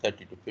 and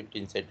 30 to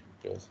 15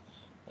 centimeters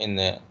in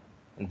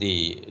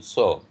the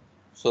sow.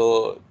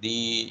 So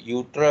the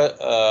uterus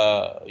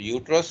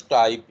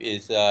type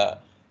is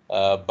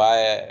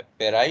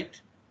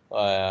biparite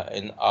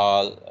in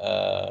all,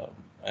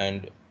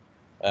 and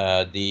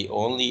the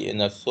only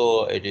in a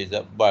sow it is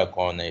a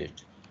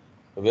bicornate,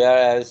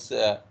 whereas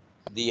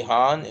the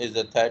horn is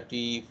a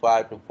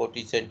 35 to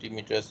 40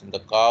 centimeters in the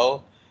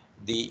cow.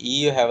 The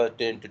ewe have a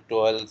 10 to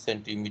 12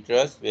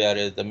 centimeters,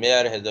 whereas the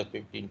mare has a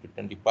 15 to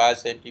 25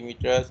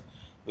 centimeters,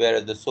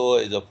 whereas the sow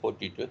is a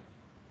 40 to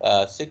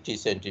 60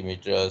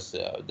 centimeters.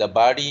 The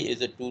body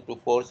is a 2 to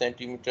 4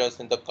 centimeters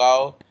in the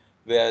cow,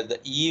 whereas the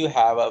ewe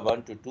have a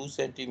 1 to 2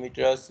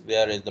 centimeters,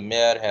 whereas the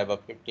mare have a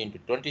 15 to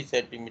 20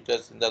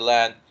 centimeters in the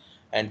length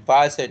and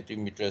 5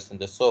 centimeters in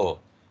the sow.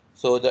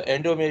 So the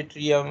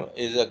endometrium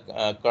is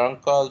a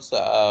caruncles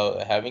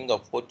having a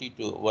 40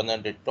 to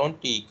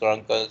 120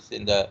 caruncles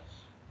in the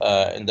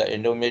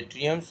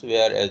endometriums,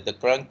 whereas the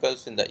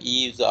caruncles in the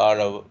eaves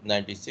are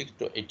 96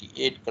 to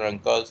 88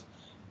 caruncles,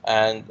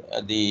 and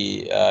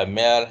the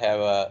male have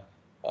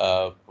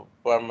a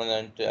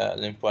permanent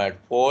lymphoid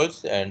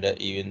folds, and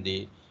even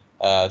the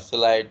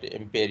slight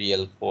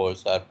imperial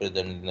folds are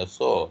present in the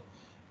sow.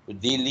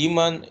 The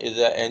Lehman is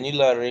a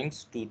annular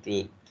rings, 2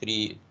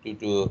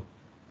 to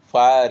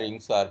 5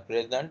 rings are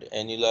present,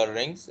 annular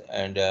rings,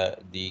 and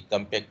the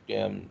compact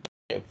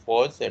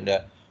folds, and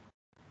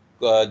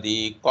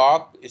the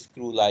cock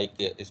screw-like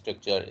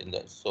structure in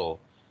the so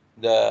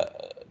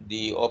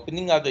the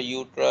opening of the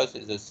uterus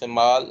is a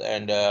small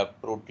and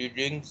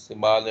protruding,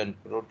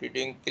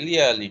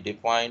 clearly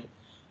defined,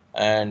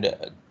 and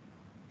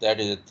that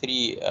is a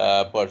 3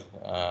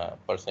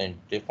 percent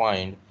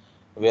defined,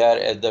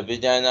 whereas the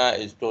vagina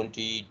is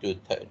 20 to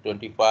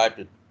 25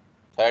 to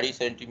 30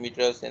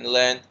 centimeters in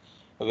length,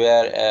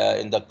 where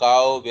in the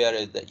cow,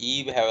 whereas the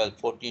eve have a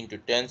 14 to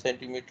 10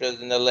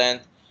 centimeters in the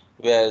length,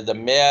 whereas the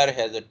mare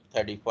has a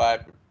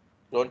 35 to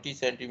 20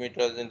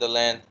 centimeters in the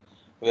length,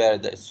 where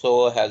the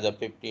sow has a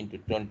 15 to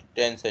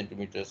 10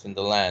 centimeters in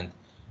the length.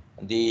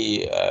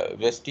 The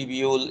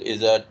vestibule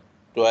is a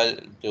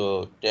 12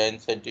 to 10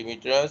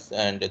 centimeters,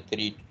 and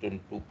 3 to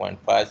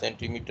 2.5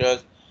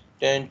 centimeters,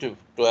 10 to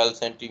 12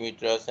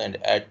 centimeters, and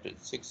 8 to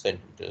 6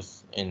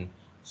 centimeters in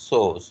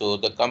sow. So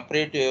the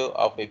comparative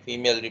of a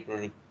female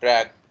reproductive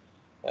tract,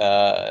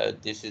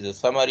 this is a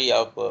summary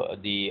of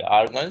the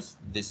organs.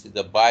 This is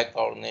the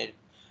bicornate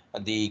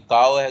The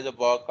cow has a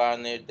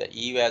bicarnate, the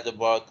Eve has a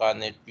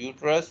bicarnate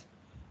uterus,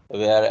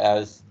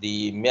 whereas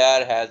the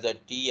mare has a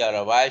T or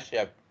a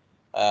Y-shaped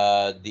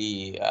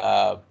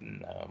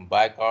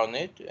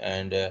bicarnate,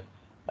 and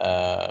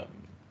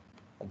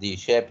the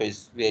shape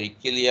is very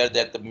clear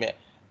that the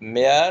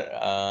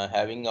mare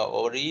having a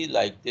ovary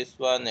like this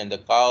one, and the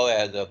cow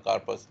has a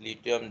corpus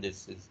luteum.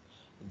 This is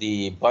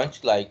the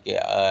bunch like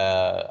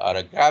or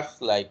a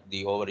graph like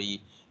the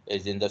ovary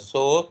is in the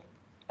sow,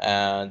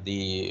 and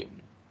the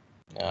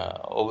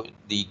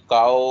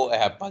cow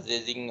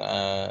possessing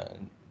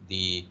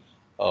the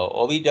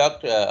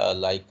oviduct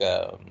like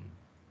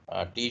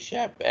T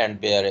shape,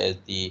 and whereas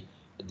the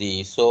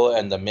sow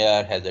and the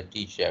mare has a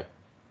T shape,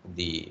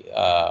 the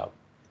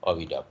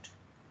oviduct.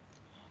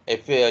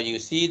 If you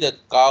see the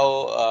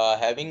cow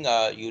having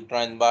a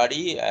uterine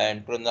body and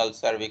internal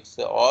cervix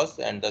os,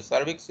 and the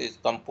cervix is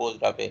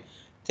composed of a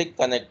thick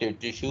connective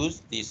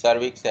tissues. The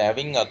cervix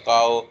having a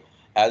cow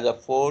has a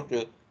 4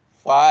 to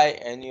 5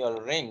 annual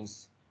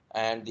rings,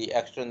 and the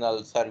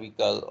external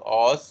cervical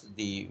os,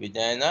 the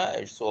vagina,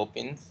 it's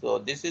open. So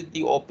this is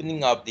the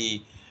opening of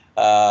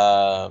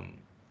um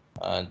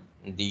uh,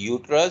 the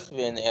uterus.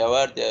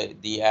 Whenever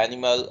the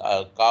animal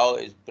cow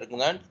is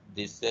pregnant,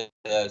 this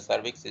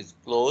cervix is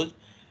closed,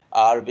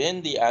 or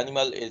when the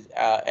animal is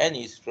an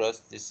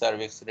estrus, the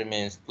cervix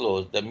remains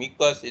closed. The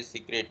mucus is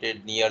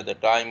secreted near the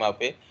time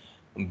of a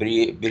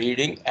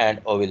breeding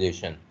and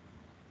ovulation.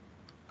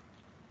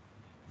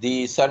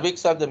 The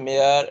cervix of the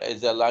mare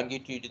is a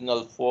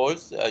longitudinal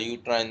folds, a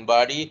uterine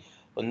body,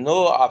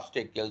 no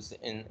obstacles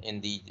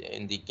in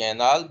the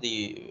canal,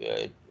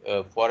 the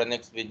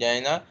fornix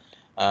vagina,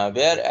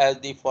 whereas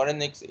the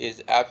fornix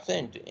is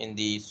absent in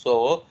the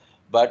sow,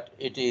 but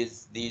it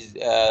is these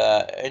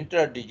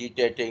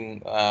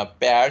interdigitating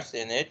pairs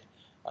in it.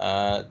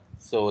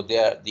 So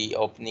there, the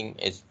opening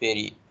is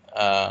very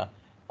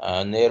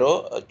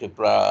narrow to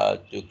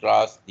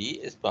cross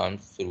the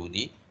sperms through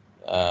the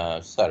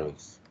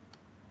cervix.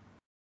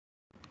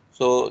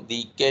 So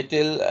the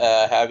cattle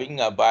having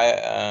a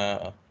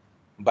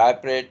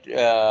biparate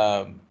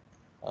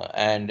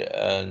and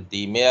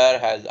the mare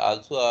has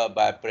also a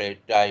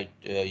biparate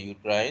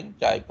uterine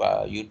type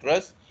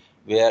uterus,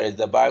 whereas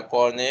the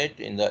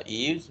bicornate in the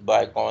eaves,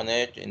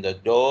 bicornate in the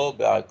doe,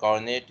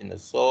 bicornate in the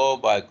sow,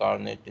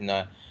 bicornate in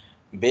a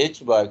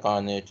bitch,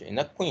 bicornate in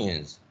a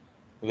queens.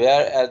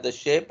 Whereas the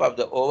shape of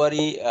the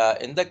ovary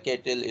in the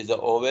cattle is a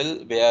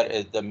oval,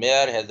 whereas the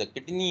mare has a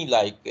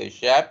kidney-like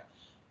shape,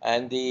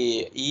 and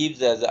the eaves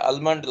has an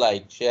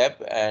almond-like shape,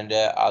 and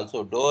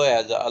also doe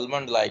has an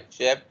almond-like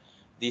shape.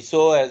 The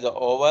sow has an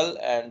oval,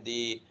 and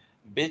the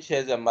bitch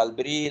has a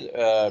mulberry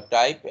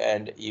type,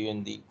 and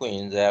even the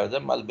queens have the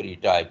mulberry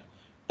type.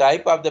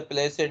 Type of the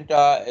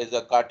placenta is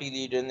a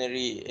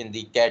cartilaginary in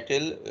the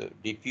cattle,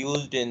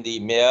 diffused in the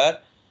mare,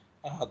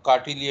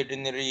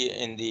 cartilaginary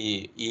in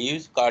the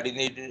eaves,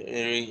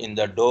 cartilaginary in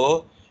the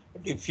doe,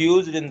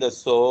 diffused in the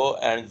sow,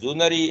 and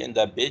zonary in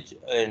the bitch,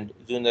 and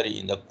zonary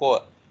in the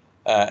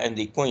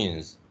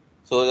queens.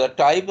 So the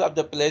type of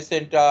the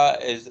placenta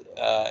is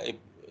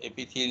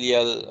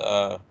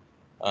epithelial,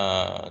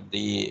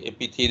 the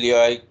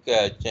epithelioic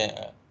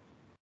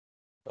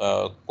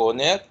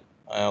coniac,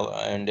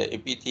 and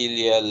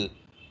epithelial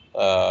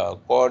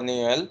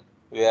corneal,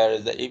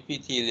 whereas the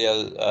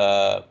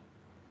epithelial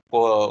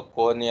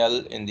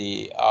corneal in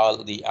the all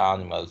the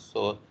animals.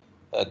 So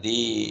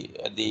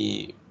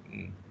mm,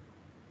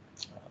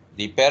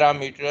 the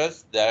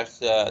parameters, that's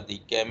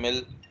the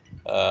camel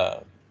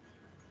uh,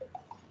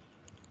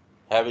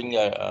 having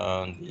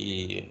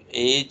the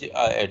age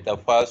at the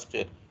first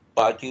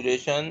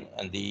parturition,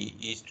 and the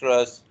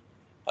estrus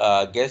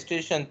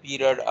gestation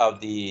period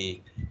of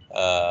the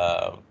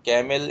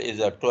camel is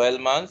a 12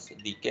 months,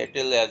 the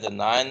cattle has a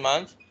 9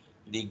 months,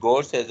 the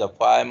goats has a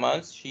 5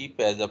 months, sheep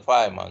has a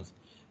 5 months.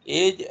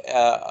 Age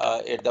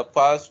at the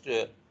first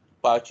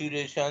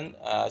parturition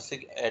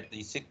at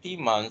the 60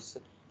 months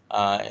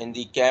in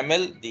the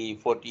camel, the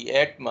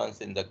 48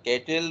 months in the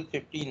cattle,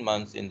 15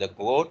 months in the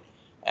goat,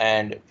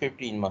 and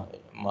 15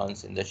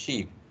 months in the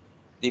sheep.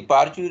 The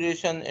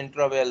parturition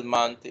interval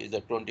month is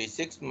the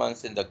 26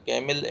 months in the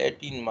camel,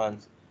 18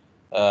 months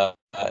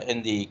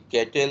in the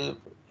cattle,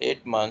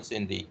 8 months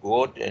in the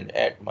goat, and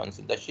 8 months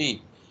in the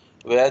sheep.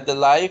 Where the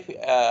life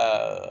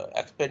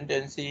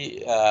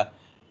expectancy,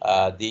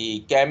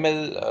 the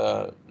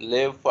camel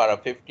live for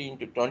 15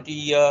 to 20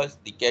 years,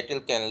 the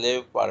cattle can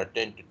live for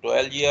 10 to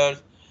 12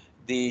 years,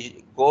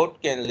 the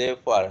goat can live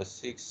for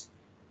 6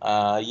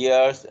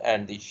 years,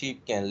 and the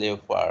sheep can live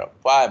for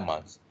 5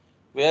 months.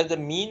 Where the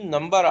mean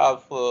number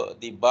of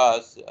the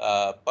births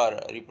per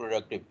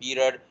reproductive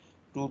period,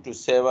 2 to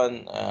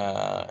 7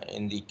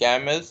 in the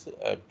camels,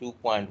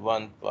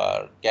 2.1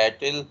 per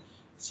cattle,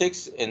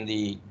 6 in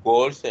the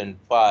goats, and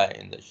 5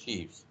 in the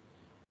sheep.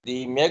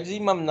 The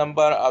maximum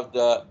number of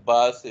the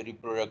births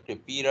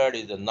reproductive period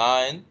is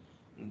 9,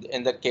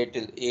 in the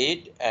cattle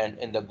 8, and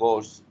in the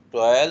goats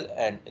 12,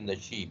 and in the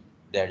sheep,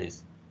 that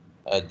is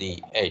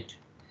the 8.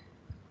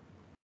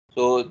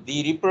 So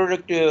the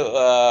reproductive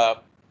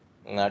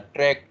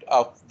tract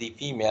of the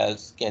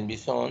females can be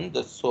shown.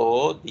 The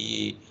sow,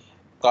 the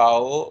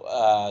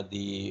cow,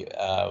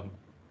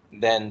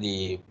 then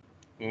the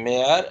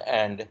mare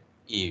and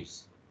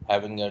eaves,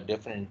 having a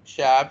different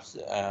shapes,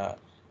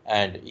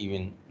 and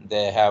even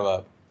they have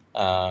a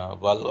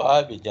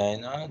vulva,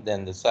 vagina,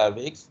 then the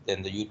cervix,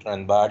 then the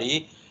uterine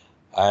body,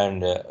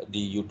 and the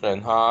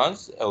uterine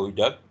horns,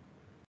 oviduct,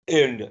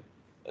 and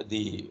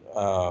the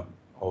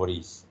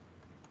ovaries.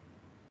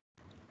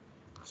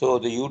 So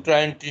the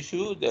uterine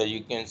tissue,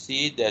 you can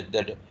see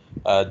the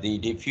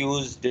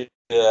diffused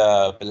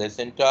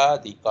placenta,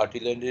 the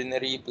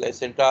cartilaginary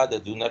placenta, the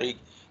dunaric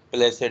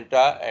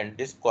placenta, and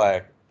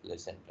discoid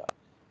placenta.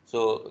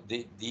 So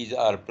these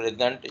are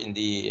present in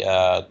the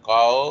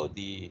cow,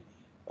 the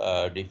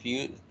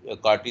diffuse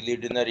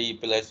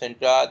cartilaginary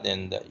placenta,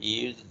 then the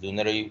eaves,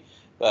 dunary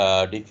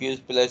diffuse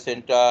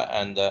placenta,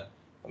 and the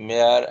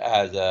mare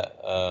has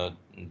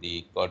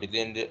the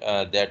cartilage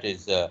that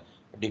is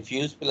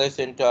diffuse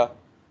placenta,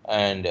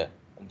 and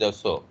the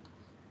so.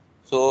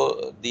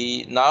 So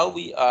the now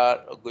we are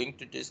going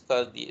to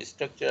discuss the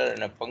structure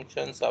and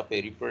functions of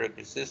a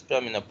reproductive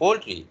system in a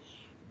poultry.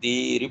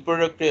 The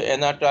reproductive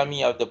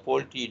anatomy of the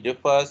poultry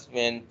differs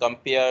when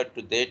compared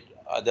to that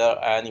other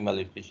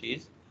animal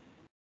species.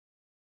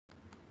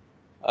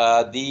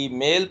 The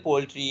male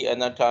poultry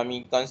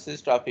anatomy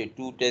consists of a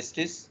two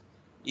testes,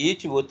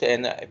 each with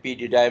an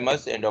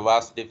epididymis and a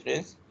vas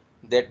deferens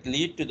that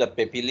lead to the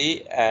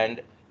papillae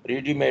and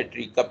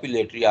rudimentary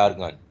copulatory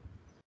organ.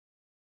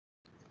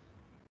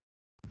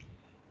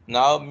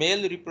 Now,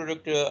 male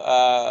reproductive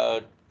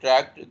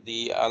tract,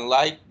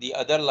 unlike the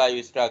other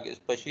livestock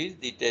species,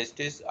 the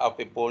testes of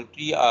a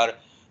poultry are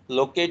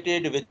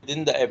located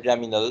within the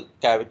abdominal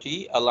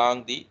cavity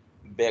along the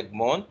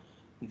backbone.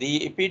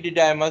 The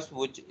epididymis,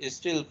 which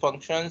still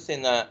functions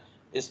in a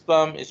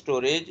sperm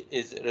storage,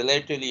 is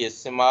relatively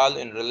small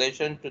in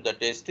relation to the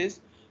testes.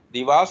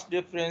 The vas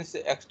deferens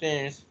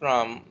extends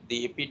from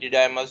the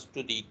epididymis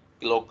to the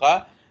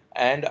cloaca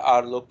and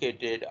are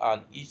located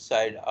on each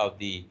side of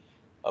the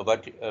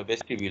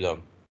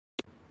vestibulum.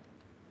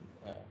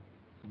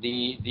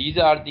 These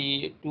are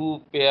the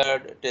two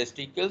paired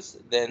testicles,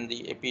 then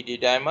the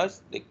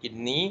epididymis, the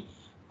kidney,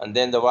 and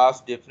then the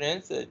vas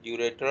deferens,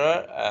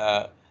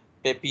 ureter,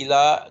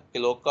 papilla,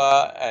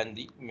 cloaca, and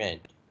the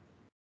ment.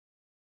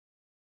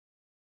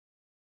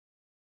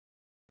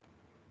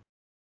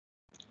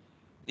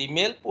 The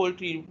male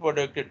poultry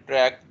reproductive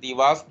tract, the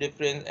vas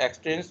deferens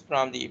extends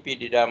from the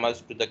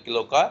epididymis to the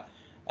cloaca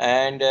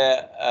and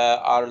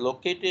are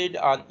located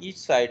on each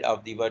side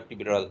of the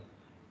vertebral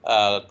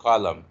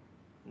column.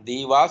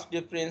 The vas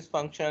deferens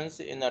functions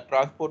in a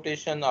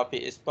transportation of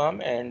a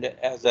sperm and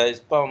as a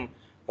sperm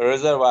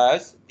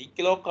reservoirs. The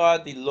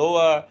cloaca, the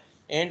lower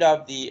end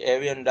of the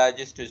avian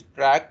digestive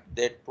tract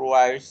that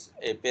provides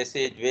a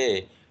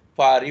passageway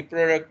for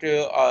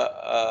reproductive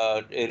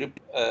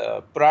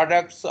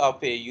products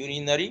of a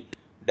urinary,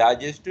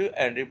 digestive,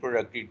 and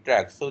reproductive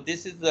tract. So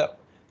this is the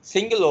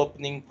single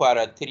opening for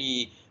a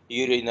three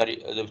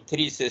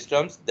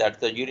systems, that's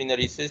the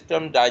urinary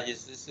system,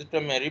 digestive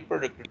system, and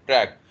reproductive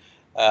tract,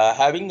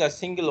 having a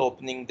single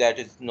opening that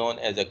is known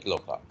as a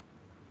cloaca.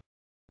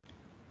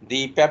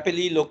 The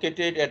papillae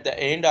located at the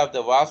end of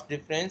the vas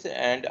deferens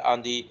and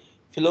on the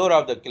floor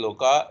of the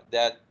cloaca,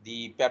 that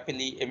the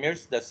papillae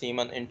emits the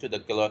semen into the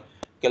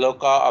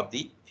cloaca of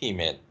the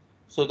female.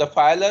 So the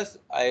phallus,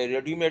 a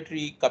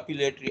rudimentary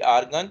copulatory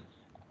organ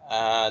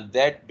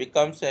that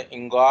becomes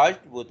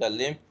engorged with a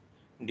lymph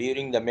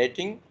during the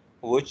mating,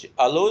 which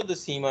allows the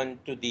semen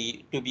to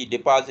be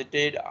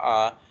deposited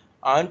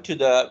onto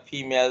the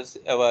female's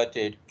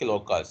everted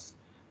cloacas.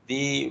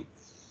 The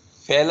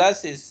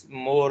phallus is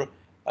more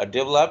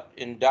developed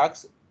in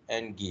ducks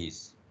and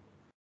geese.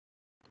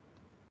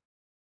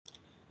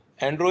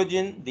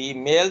 Androgen, the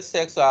male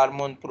sex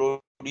hormone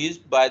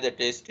produced by the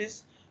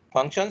testes,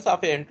 functions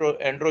of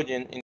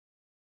androgen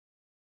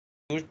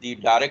include the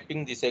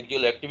directing the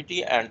sexual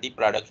activity and the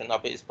production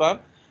of a sperm,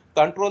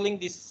 controlling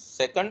the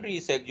secondary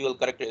sexual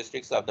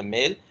characteristics of the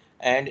male,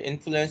 and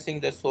influencing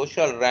the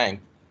social rank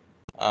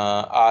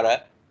or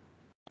a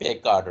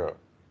pack order.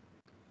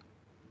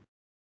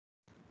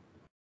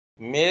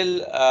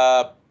 Male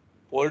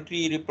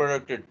poultry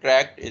reproductive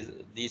tract is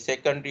the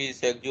secondary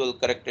sexual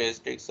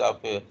characteristics of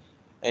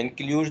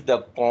includes the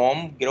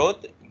comb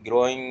growth,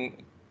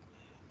 growing,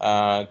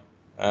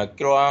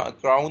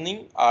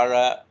 crowning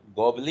or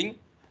gobbling,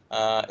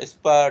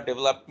 spur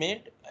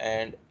development,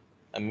 and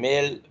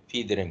male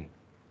feathering.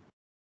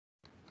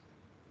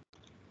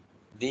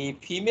 The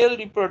female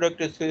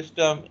reproductive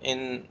system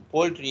in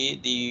poultry,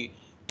 the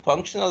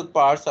functional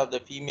parts of the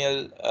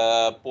female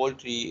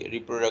poultry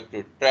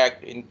reproductive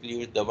tract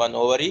include the one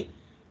ovary,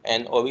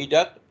 an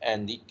oviduct,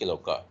 and the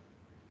cloaca.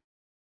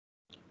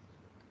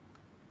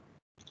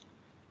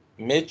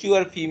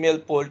 Mature female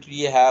poultry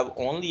have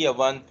only a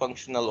one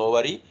functional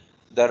ovary.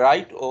 The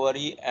right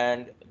ovary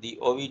and the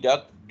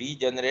oviduct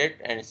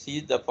degenerate and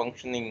cease the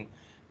functioning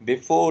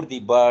before the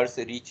bird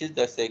reaches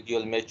the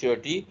sexual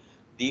maturity.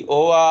 The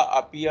ova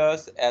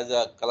appears as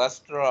a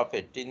cluster of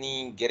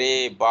tiny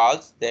gray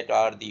balls that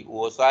are the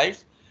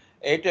oocytes.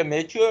 At a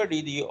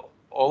maturity, the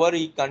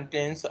ovary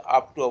contains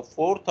up to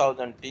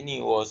 4,000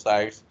 tiny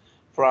oocytes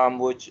from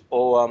which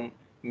ovum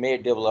may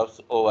develop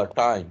over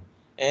time.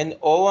 An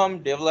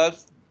ovum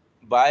develops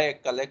by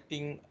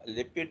collecting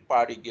lipid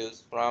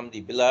particles from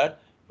the blood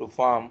to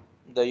form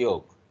the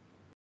yolk.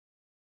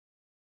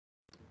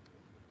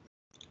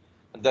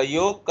 The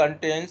yolk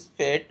contains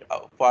fat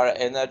for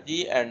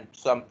energy and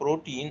some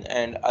protein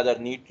and other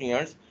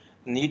nutrients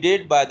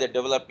needed by the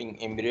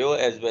developing embryo,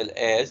 as well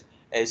as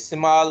a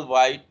small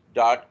white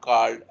dot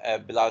called a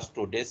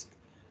blastodisc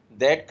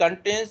that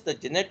contains the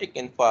genetic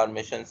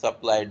information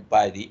supplied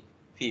by the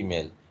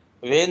female.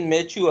 When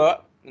mature,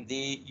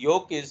 the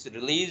yolk is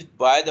released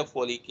by the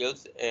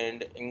follicles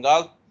and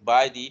engulfed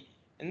by the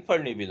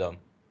infundibulum.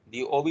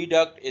 The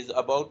oviduct is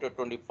about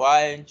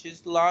 25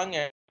 inches long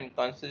and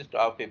consists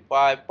of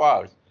five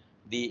parts: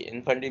 the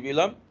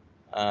infundibulum,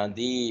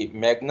 the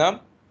magnum,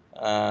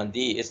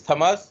 the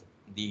isthmus,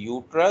 the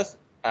uterus,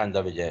 and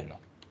the vagina.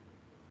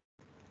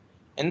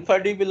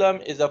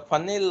 Infundibulum is a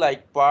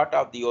funnel-like part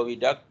of the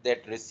oviduct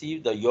that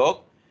receives the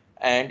yolk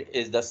and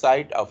is the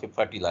site of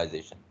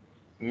fertilization.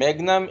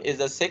 Magnum is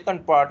the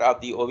second part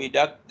of the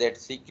oviduct that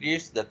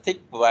secretes the thick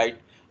white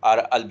or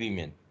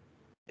albumin.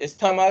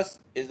 Isthmus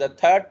is the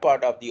third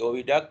part of the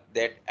oviduct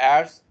that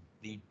adds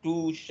the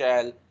two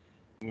shell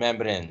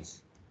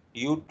membranes.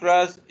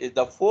 Uterus is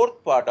the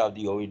fourth part of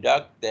the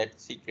oviduct that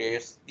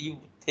secretes the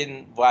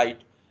thin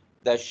white,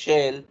 the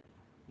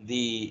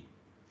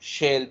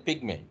shell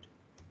pigment.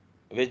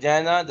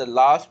 Vagina, the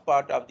last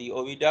part of the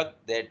oviduct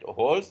that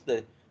holds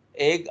the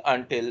egg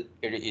until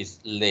it is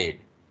laid.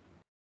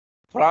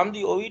 From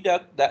the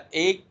oviduct, the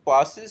egg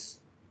passes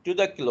to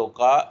the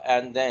cloaca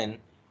and then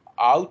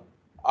out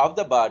of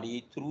the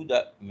body through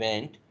the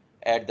vent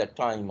at the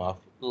time of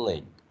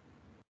laying.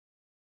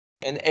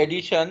 In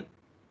addition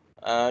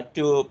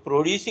to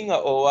producing a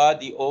ova,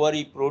 the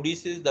ovary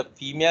produces the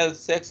female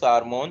sex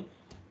hormone,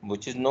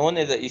 which is known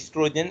as the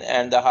estrogen,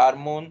 and the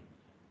hormone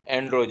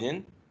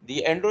androgen.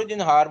 The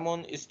androgen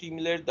hormone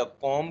stimulates the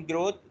comb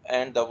growth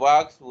and the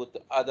works with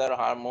other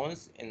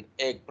hormones in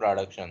egg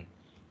production.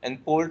 In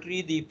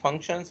poultry, the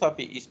functions of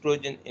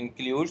estrogen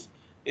includes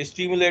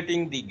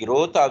stimulating the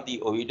growth of the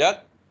oviduct,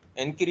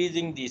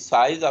 increasing the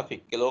size of a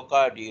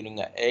cloaca during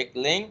egg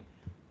laying,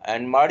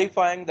 and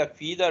modifying the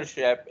feather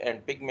shape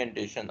and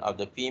pigmentation of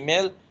the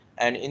female,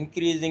 and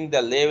increasing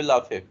the level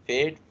of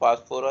fat,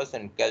 phosphorus,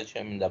 and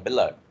calcium in the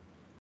blood.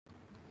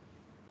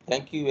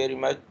 Thank you very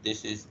much.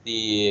 This is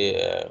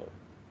the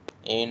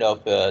end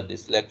of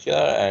this lecture,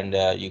 and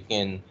you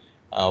can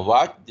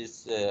watch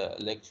this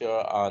lecture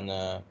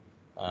on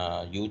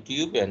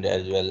YouTube, and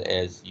as well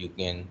as you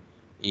can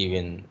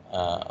even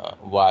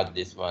watch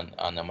this one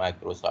on a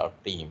Microsoft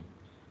Team.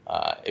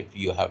 If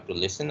you have to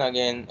listen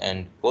again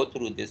and go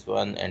through this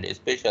one, and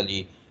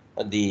especially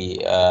the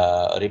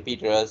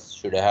repeaters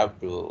should have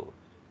to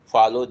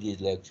follow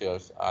these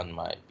lectures on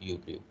my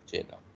YouTube channel.